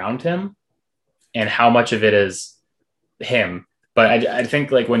skill around him and how much of it is him. But I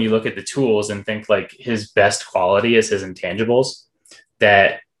think like when you look at the tools and think like his best quality is his intangibles,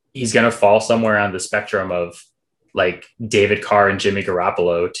 that he's going to fall somewhere on the spectrum of like David Carr and Jimmy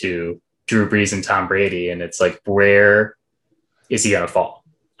Garoppolo to Drew Brees and Tom Brady. And it's like, where is he going to fall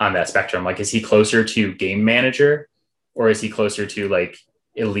on that spectrum? Like, is he closer to game manager or is he closer to like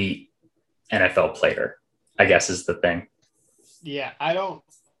elite NFL player, I guess is the thing. Yeah. I don't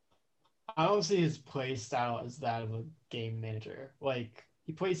see his play style as that of a game manager. Like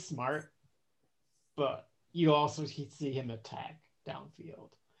he plays smart, but you also see him attack downfield.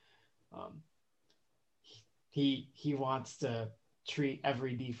 He wants to treat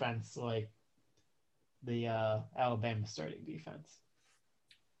every defense like the Alabama starting defense.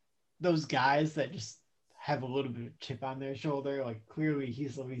 Those guys that just have a little bit of chip on their shoulder, like clearly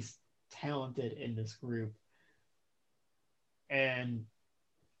he's the least talented in this group. And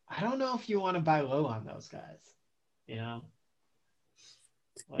I don't know if you want to buy low on those guys, Yeah,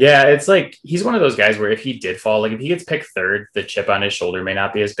 it's like he's one of those guys where if he did fall, like if he gets picked third, the chip on his shoulder may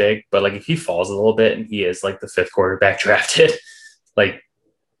not be as big. But like if he falls a little bit and he is like the fifth quarterback drafted, like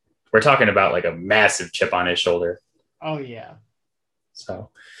we're talking about like a massive chip on his shoulder. Oh yeah. So,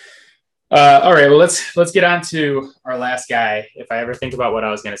 all right. Well, let's get on to our last guy. If I ever think about what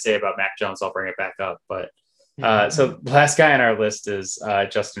I was going to say about Mac Jones, I'll bring it back up. But so the last guy on our list is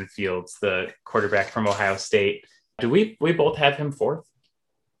Justin Fields, the quarterback from Ohio State. Do we both have him fourth?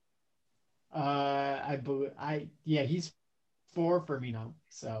 He's 4 for me now.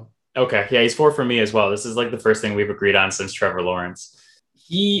 So okay, yeah, he's 4 for me as well. This is like the first thing we've agreed on since Trevor Lawrence.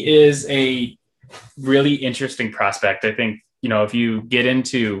 He is a really interesting prospect. I think if you get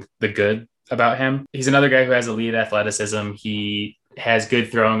into the good about him, he's another guy who has elite athleticism. He has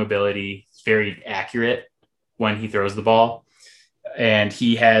good throwing ability. He's very accurate when he throws the ball, and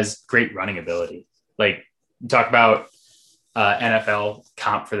he has great running ability. Like talk about NFL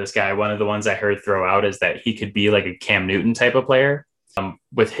comp for this guy. One of the ones I heard throw out is that he could be like a Cam Newton type of player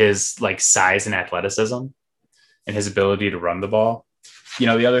with his like size and athleticism and his ability to run the ball.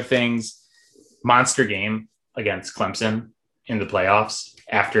 The other things, monster game against Clemson in the playoffs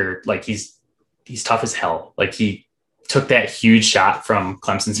after like he's tough as hell. Like he took that huge shot from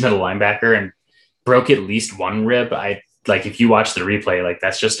Clemson's middle linebacker and broke at least one rib. If you watch the replay, like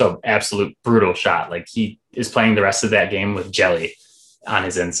that's just an absolute brutal shot. Like he is playing the rest of that game with jelly on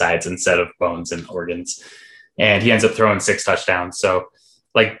his insides instead of bones and organs. And he ends up throwing 6 touchdowns. So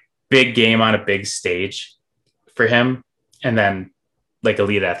like big game on a big stage for him. And then like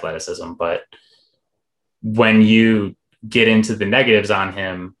elite athleticism. But when you get into the negatives on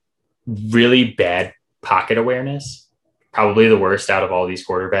him, really bad pocket awareness, probably the worst out of all these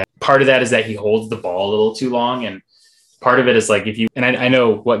quarterbacks. Part of that is that he holds the ball a little too long. And part of it is like I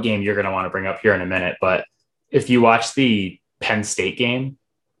know what game you're going to want to bring up here in a minute, but if you watch the Penn State game,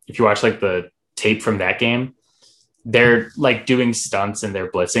 if you watch like the tape from that game, they're like doing stunts and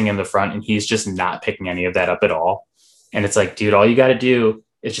they're blitzing in the front and he's just not picking any of that up at all. And it's like, dude, all you got to do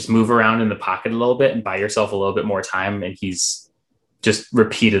is just move around in the pocket a little bit and buy yourself a little bit more time. And he's just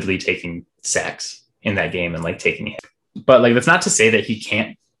repeatedly taking sacks in that game and like taking it. But like, that's not to say that he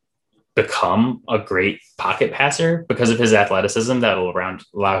can't become a great pocket passer because of his athleticism that'll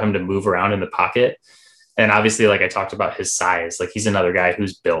allow him to move around in the pocket. And obviously, like I talked about his size, like he's another guy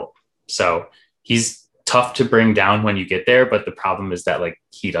who's built. So he's tough to bring down when you get there. But the problem is that like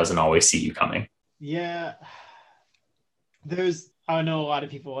he doesn't always see you coming. Yeah. I know a lot of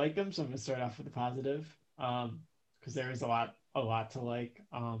people like him, so I'm going to start off with the positive because there is a lot to like.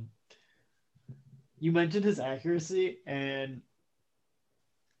 You mentioned his accuracy, and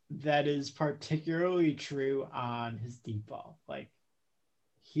that is particularly true on his deep ball. Like,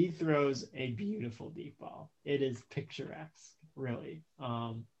 he throws a beautiful deep ball. It is picturesque, really.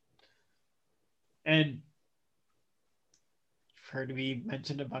 And you've heard me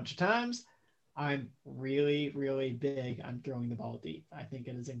mention a bunch of times, I'm really, really big on throwing the ball deep. I think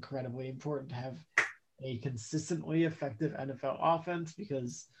it is incredibly important to have a consistently effective NFL offense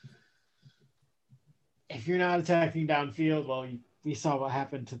because if you're not attacking downfield, well, we saw what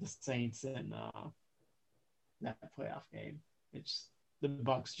happened to the Saints in that playoff game. The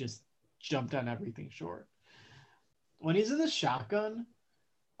Bucs just jumped on everything short. When he's in the shotgun,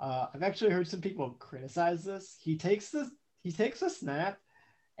 I've actually heard some people criticize this. He takes a snap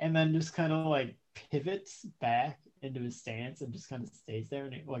and then just kind of like pivots back into his stance and just kind of stays there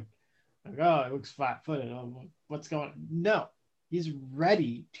and like oh, it looks flat-footed. Oh, what's going on? No, he's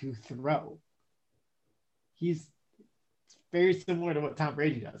ready to throw. He's very similar to what Tom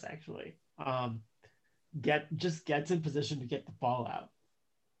Brady does, actually. Just gets in position to get the ball out.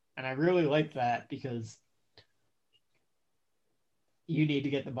 And I really like that because you need to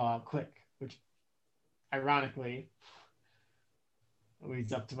get the ball out quick, which ironically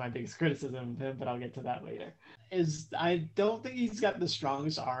leads up to my biggest criticism of him, but I'll get to that later. I don't think he's got the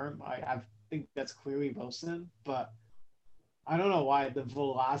strongest arm. I think that's clearly Wilson, but I don't know why the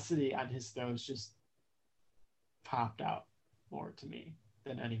velocity on his throws just popped out more to me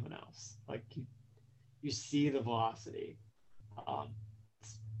than anyone else. Like you see the velocity.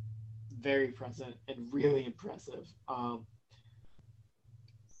 It's very present and really impressive. And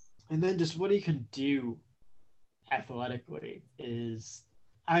then just what he can do athletically is,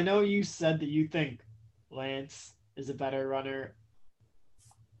 I know you said that you think Lance is a better runner.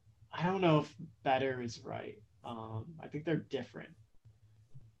 I don't know if better is right. I think they're different.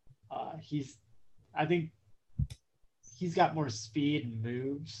 I think he's got more speed and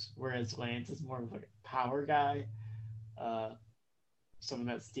moves, whereas Lance is more of like a power guy. Some of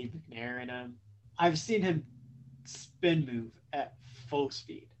that Steve McNair in him. I've seen him spin move at full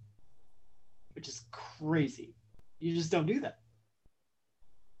speed, which is crazy. You just don't do that.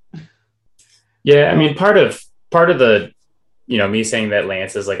 Yeah, I mean, part of the, me saying that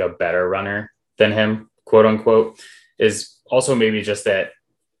Lance is like a better runner than him, quote unquote, is also maybe just that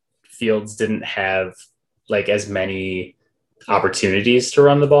Fields didn't have like as many opportunities to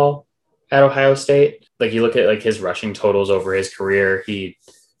run the ball at Ohio State. Like you look at like his rushing totals over his career, he,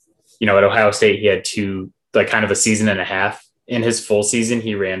 at Ohio State, he had kind of a season and a half. In his full season,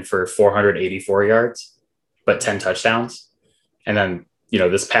 he ran for 484 yards, but 10 touchdowns. And then,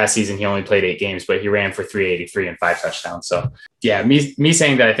 this past season, he only played 8 games, but he ran for 383 and 5 touchdowns. So yeah, me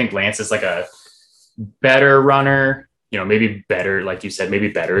saying that I think Lance is like a better runner, maybe better, like you said, maybe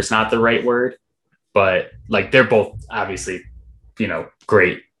better is not the right word, but like they're both obviously,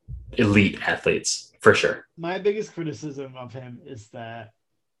 great elite athletes for sure. My biggest criticism of him is that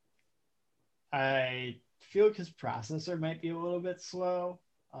I feel like his processor might be a little bit slow.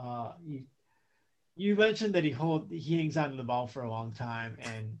 You mentioned that he hangs on to the ball for a long time,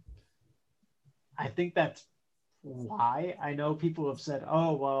 and I think that's why. I know people have said,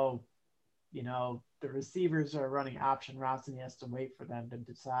 "Oh, well, the receivers are running option routes, and he has to wait for them to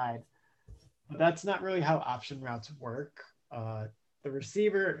decide." But that's not really how option routes work. The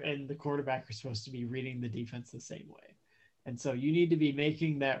receiver and the quarterback are supposed to be reading the defense the same way, and so you need to be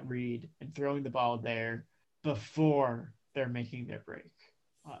making that read and throwing the ball there before they're making their break,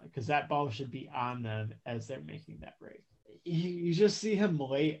 because that ball should be on them as they're making that break. You just see him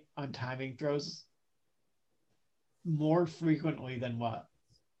late on timing throws more frequently than what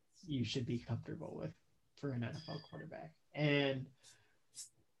you should be comfortable with for an NFL quarterback. And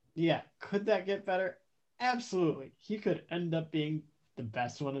yeah, could that get better? Absolutely. He could end up being the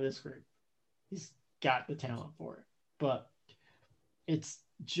best one of this group. He's got the talent for it. But it's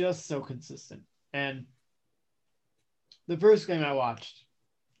just so consistent. And the first game I watched,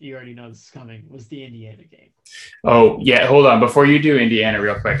 you already know this is coming, was the Indiana game. Oh, yeah. Hold on. Before you do Indiana,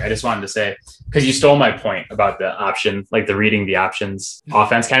 real quick, I just wanted to say, because you stole my point about the option, like the reading the options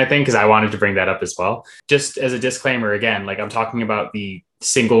offense kind of thing, because I wanted to bring that up as well. Just as a disclaimer, again, like I'm talking about the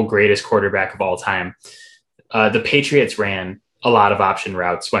single greatest quarterback of all time. The Patriots ran a lot of option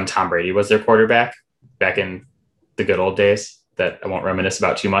routes when Tom Brady was their quarterback back in the good old days that I won't reminisce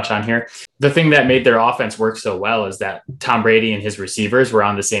about too much on here. The thing that made their offense work so well is that Tom Brady and his receivers were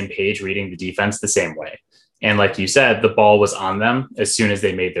on the same page, reading the defense the same way. And like you said, the ball was on them as soon as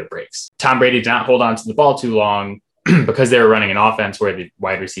they made their breaks. Tom Brady did not hold on to the ball too long because they were running an offense where the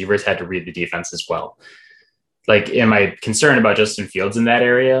wide receivers had to read the defense as well. Like, am I concerned about Justin Fields in that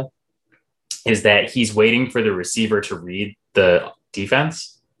area? Is that he's waiting for the receiver to read the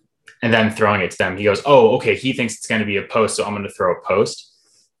defense and then throwing it to them. He goes, oh, okay, he thinks it's going to be a post, so I'm going to throw a post.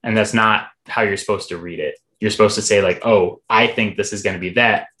 And that's not how you're supposed to read it. You're supposed to say, like, oh, I think this is going to be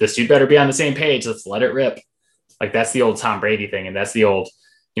that. This dude better be on the same page. Let's let it rip. Like, that's the old Tom Brady thing. And that's the old,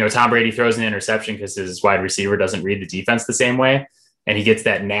 Tom Brady throws an interception because his wide receiver doesn't read the defense the same way. And he gets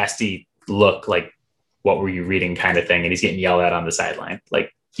that nasty look, like, what were you reading kind of thing. And he's getting yelled at on the sideline.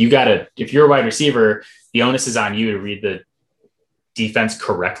 Like, you got to, if you're a wide receiver, the onus is on you to read the defense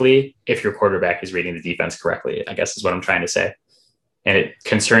correctly if your quarterback is reading the defense correctly, I guess is what I'm trying to say. And it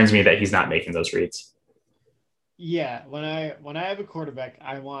concerns me that he's not making those reads. Yeah, when I have a quarterback,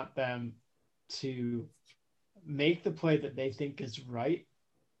 I want them to make the play that they think is right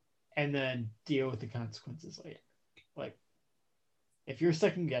and then deal with the consequences later. Like, if you're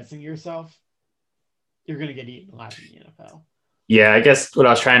second guessing yourself, you're going to get eaten alive in the NFL. Yeah, I guess what I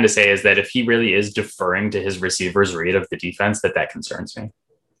was trying to say is that if he really is deferring to his receiver's read of the defense, that concerns me.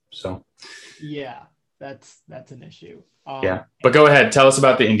 So, yeah, that's an issue. Yeah, but go ahead. Tell us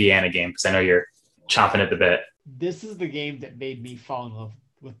about the Indiana game because I know you're chomping at the bit. This is the game that made me fall in love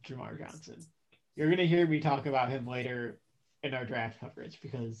with Jamar Johnson. You're going to hear me talk about him later in our draft coverage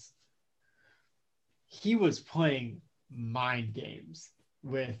because he was playing mind games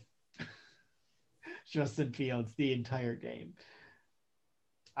with Justin Fields the entire game.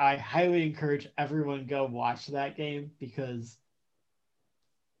 I highly encourage everyone go watch that game because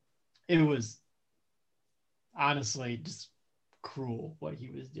it was honestly just cruel what he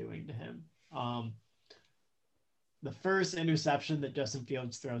was doing to him. The first interception that Justin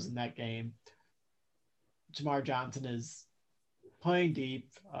Fields throws in that game, Jamar Johnson is playing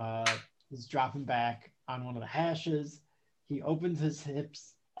deep. He's dropping back on one of the hashes. He opens his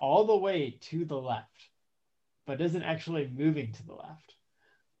hips all the way to the left, but isn't actually moving to the left.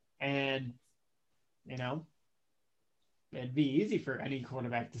 And, it'd be easy for any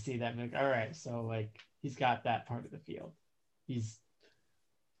quarterback to see that and be like, all right, so like he's got that part of the field.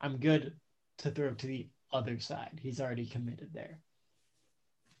 I'm good to throw to the other side. He's already committed there.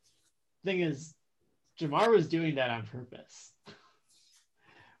 Thing is, Jamar was doing that on purpose,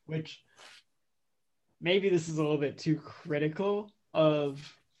 which maybe this is a little bit too critical of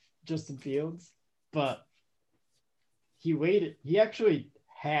Justin Fields, but he waited. He actually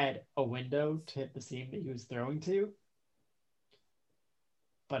had a window to hit the seam that he was throwing to.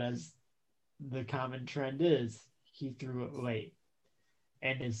 But as the common trend is, he threw it late.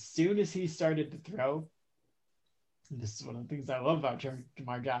 And as soon as he started to throw, this is one of the things I love about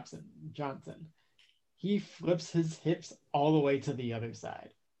Jamar Johnson. He flips his hips all the way to the other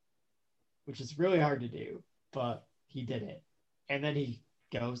side, which is really hard to do, but he did it. And then he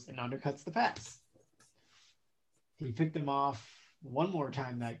goes and undercuts the pass. He picked him off one more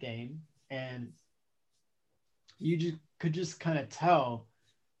time that game, and you could just kind of tell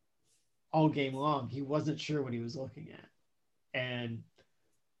all game long he wasn't sure what he was looking at. And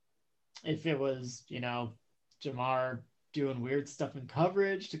if it was, Jamar doing weird stuff in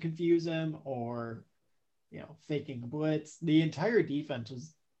coverage to confuse him or, faking blitz. The entire defense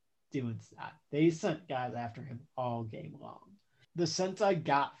was doing that. They sent guys after him all game long. The sense I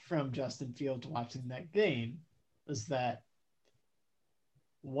got from Justin Fields watching that game is that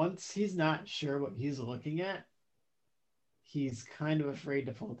once he's not sure what he's looking at, he's kind of afraid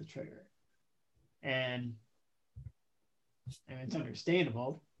to pull the trigger. And it's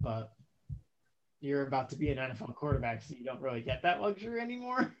understandable, but you're about to be an NFL quarterback, so you don't really get that luxury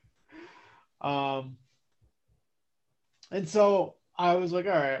anymore. And so I was like,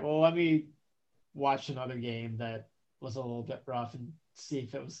 all right, well, let me watch another game that was a little bit rough and see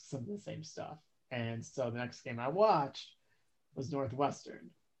if it was some of the same stuff. And so the next game I watched was Northwestern.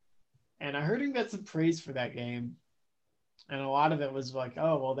 And I heard him get some praise for that game. And a lot of it was like,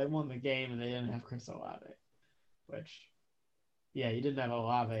 oh, well, they won the game and they didn't have Chris Olave. Which, yeah, you didn't have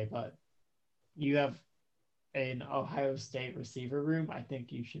Olave, but you have an Ohio State receiver room. I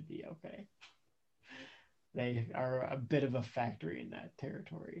think you should be okay. They are a bit of a factory in that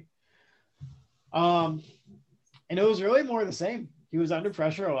territory. And it was really more of the same. He was under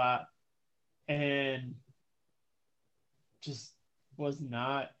pressure a lot and just was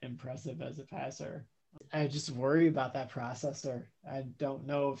not impressive as a passer. I just worry about that processor. I don't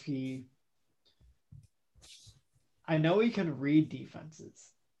know if I know he can read defenses.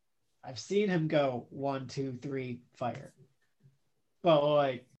 I've seen him go 1, 2, 3, fire. But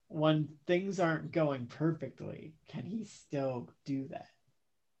like when things aren't going perfectly, can he still do that?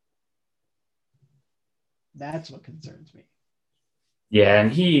 That's what concerns me. Yeah,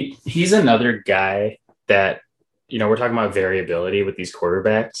 and he's another guy that, we're talking about variability with these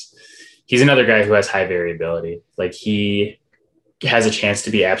quarterbacks. He's another guy who has high variability. Like he has a chance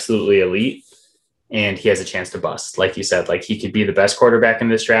to be absolutely elite and he has a chance to bust. Like you said, like he could be the best quarterback in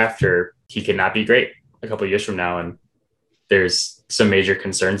this draft or he could not be great a couple of years from now. And there's some major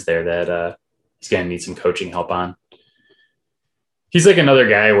concerns there that he's going to need some coaching help on. He's like another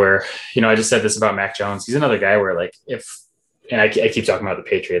guy where, I just said this about Mac Jones. He's another guy where like and I keep talking about the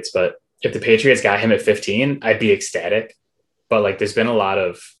Patriots, but if the Patriots got him at 15, I'd be ecstatic. But like there's been a lot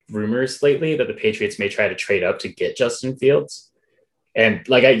of rumors lately that the Patriots may try to trade up to get Justin Fields. And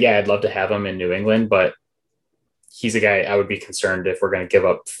like, I'd love to have him in New England, but he's a guy I would be concerned if we're going to give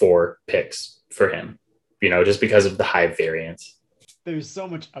up 4 picks for him, just because of the high variance. There's so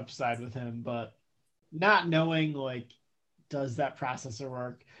much upside with him, but not knowing like, does that processor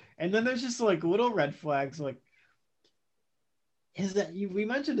work? And then there's just like little red flags, like we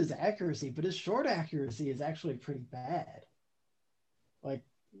mentioned his accuracy, but his short accuracy is actually pretty bad. Like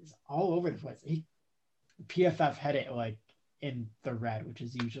he's all over the place. PFF had it like in the red, which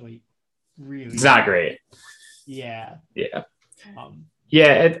is usually really it's not great. Yeah.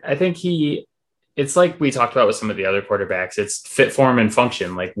 I think it's like we talked about with some of the other quarterbacks. It's fit, form, and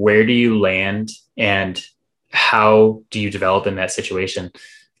function. Like where do you land and how do you develop in that situation?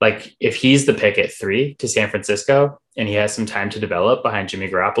 Like if he's the pick at 3 to San Francisco and he has some time to develop behind Jimmy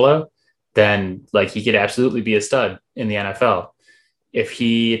Garoppolo, then like he could absolutely be a stud in the NFL. If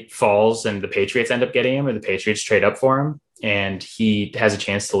he falls and the Patriots end up getting him or the Patriots trade up for him and he has a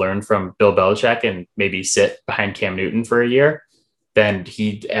chance to learn from Bill Belichick and maybe sit behind Cam Newton for a year, then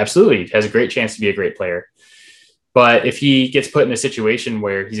he absolutely has a great chance to be a great player. But if he gets put in a situation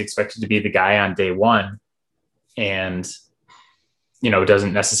where he's expected to be the guy on day one and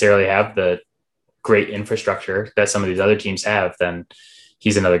doesn't necessarily have the great infrastructure that some of these other teams have, then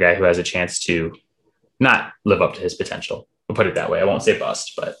he's another guy who has a chance to not live up to his potential. We'll put it that way. I won't say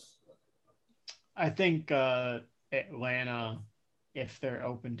bust, but I think Atlanta, if they're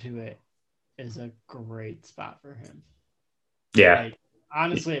open to it, is a great spot for him. Yeah. Like,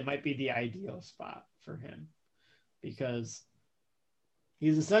 honestly, it might be the ideal spot for him because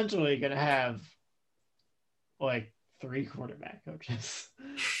he's essentially going to have like 3 quarterback coaches.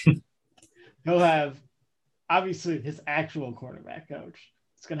 He'll have obviously his actual quarterback coach.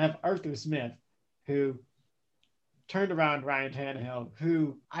 It's going to have Arthur Smith, who turned around Ryan Tannehill,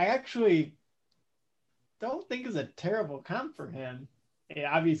 who I actually don't think is a terrible comp for him.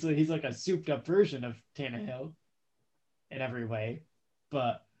 Obviously, he's like a souped up version of Tannehill in every way,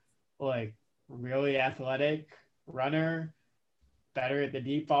 but like really athletic runner, better at the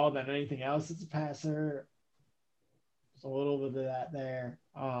deep ball than anything else as a passer. There's a little bit of that there.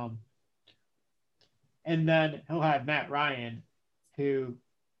 And then he'll have Matt Ryan, who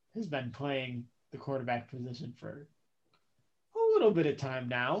has been playing the quarterback position for a little bit of time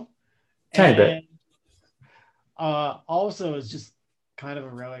now. Tiny bit. Also is just kind of a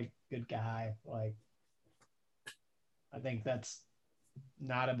really good guy. Like, I think that's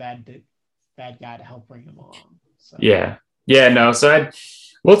not a bad guy to help bring him along. So. Yeah. No. So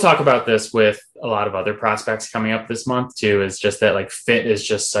we'll talk about this with a lot of other prospects coming up this month too. Is just that like fit is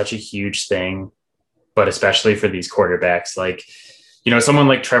just such a huge thing, but especially for these quarterbacks, like, someone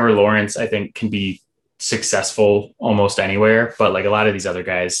like Trevor Lawrence, I think can be successful almost anywhere, but like a lot of these other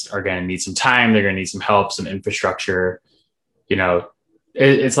guys are going to need some time. They're going to need some help, some infrastructure.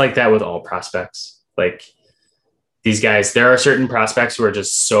 It's like that with all prospects. Like these guys, there are certain prospects who are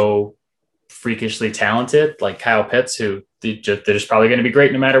just so freakishly talented, like Kyle Pitts, who they're just probably going to be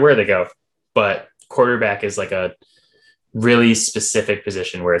great no matter where they go. But quarterback is like a really specific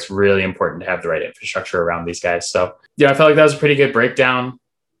position where it's really important to have the right infrastructure around these guys. So I felt like that was a pretty good breakdown.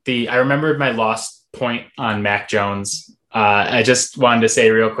 I remembered my lost point on Mac Jones. I just wanted to say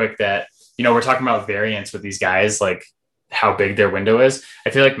real quick that, we're talking about variance with these guys, like how big their window is.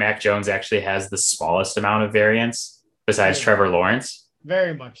 I feel like Mac Jones actually has the smallest amount of variance besides Trevor Lawrence.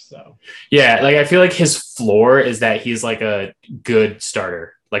 Very much so. Yeah. Like I feel like his floor is that he's like a good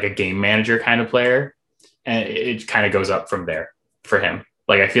starter, like a game manager kind of player. And it kind of goes up from there for him.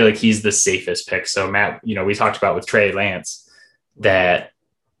 Like, I feel like he's the safest pick. So Matt, we talked about with Trey Lance that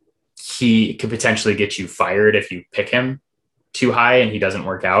he could potentially get you fired if you pick him too high and he doesn't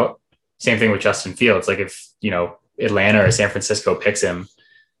work out. Same thing with Justin Fields. Like if, Atlanta or San Francisco picks him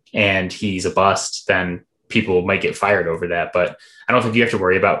and he's a bust, then people might get fired over that. But I don't think you have to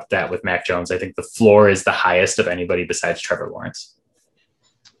worry about that with Mac Jones. I think the floor is the highest of anybody besides Trevor Lawrence.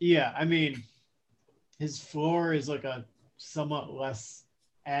 Yeah. I mean, his floor is like a somewhat less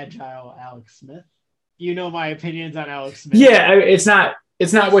agile Alex Smith. My opinions on Alex Smith. Yeah. It's not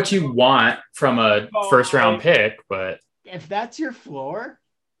what you want from a first round pick, but if that's your floor,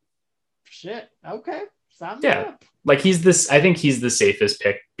 shit. Okay. Sounds good. Like I think he's the safest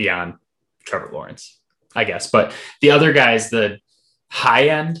pick beyond Trevor Lawrence, I guess. But the other guys, the high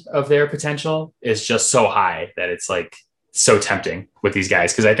end of their potential is just so high that it's like so tempting with these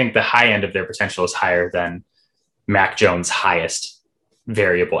guys. Cause I think the high end of their potential is higher than Mac Jones' highest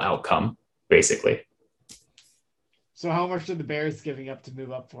variable outcome, basically. So how much are the Bears giving up to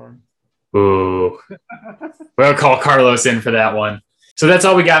move up for him? Ooh, we'll call Carlos in for that one. So that's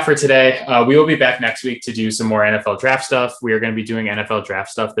all we got for today. We will be back next week to do some more NFL draft stuff. We are going to be doing NFL draft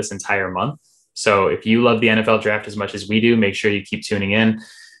stuff this entire month. So if you love the NFL draft as much as we do, make sure you keep tuning in.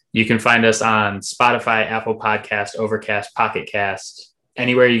 You can find us on Spotify, Apple Podcast, Overcast, Pocket Cast.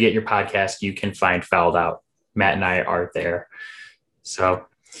 Anywhere you get your podcast, you can find Fouled Out. Matt and I are there. So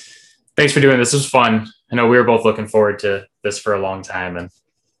thanks for doing this. This was fun. I know we were both looking forward to this for a long time.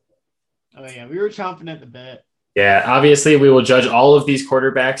 Oh, yeah. We were chomping at the bit. Yeah, obviously we will judge all of these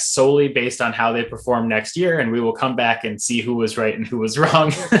quarterbacks solely based on how they perform next year, and we will come back and see who was right and who was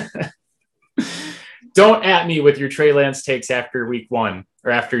wrong. Don't at me with your Trey Lance takes after week one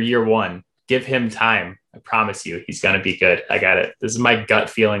or after year one. Give him time. I promise you, he's going to be good. I got it. This is my gut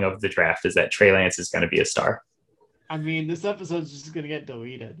feeling of the draft is that Trey Lance is going to be a star. I mean, this episode's just going to get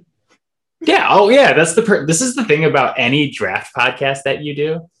deleted. Yeah. Oh, yeah. This is the thing about any draft podcast that you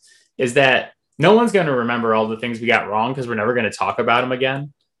do is that no one's going to remember all the things we got wrong because we're never going to talk about them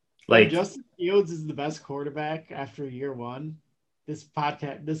again. Like Justin Fields is the best quarterback after year one. This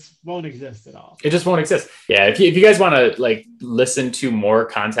won't exist at all. It just won't exist. Yeah. If you guys want to like listen to more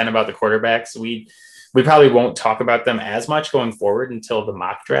content about the quarterbacks, we probably won't talk about them as much going forward until the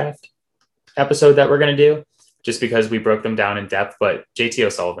mock draft episode that we're going to do, just because we broke them down in depth. But JT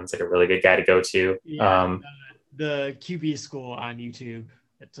O'Sullivan's like a really good guy to go to. Yeah, the QB School on YouTube.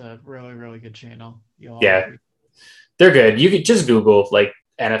 It's a really, really good channel. They're good. You could just Google like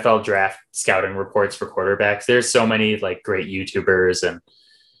NFL draft scouting reports for quarterbacks. There's so many like great YouTubers and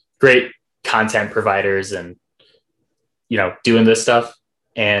great content providers and, doing this stuff.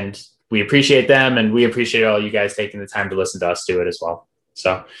 And we appreciate them. And we appreciate all you guys taking the time to listen to us do it as well.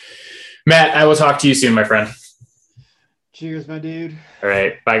 So Matt, I will talk to you soon, my friend. Cheers, my dude. All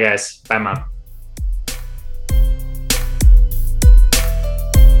right. Bye guys. Bye, Mom.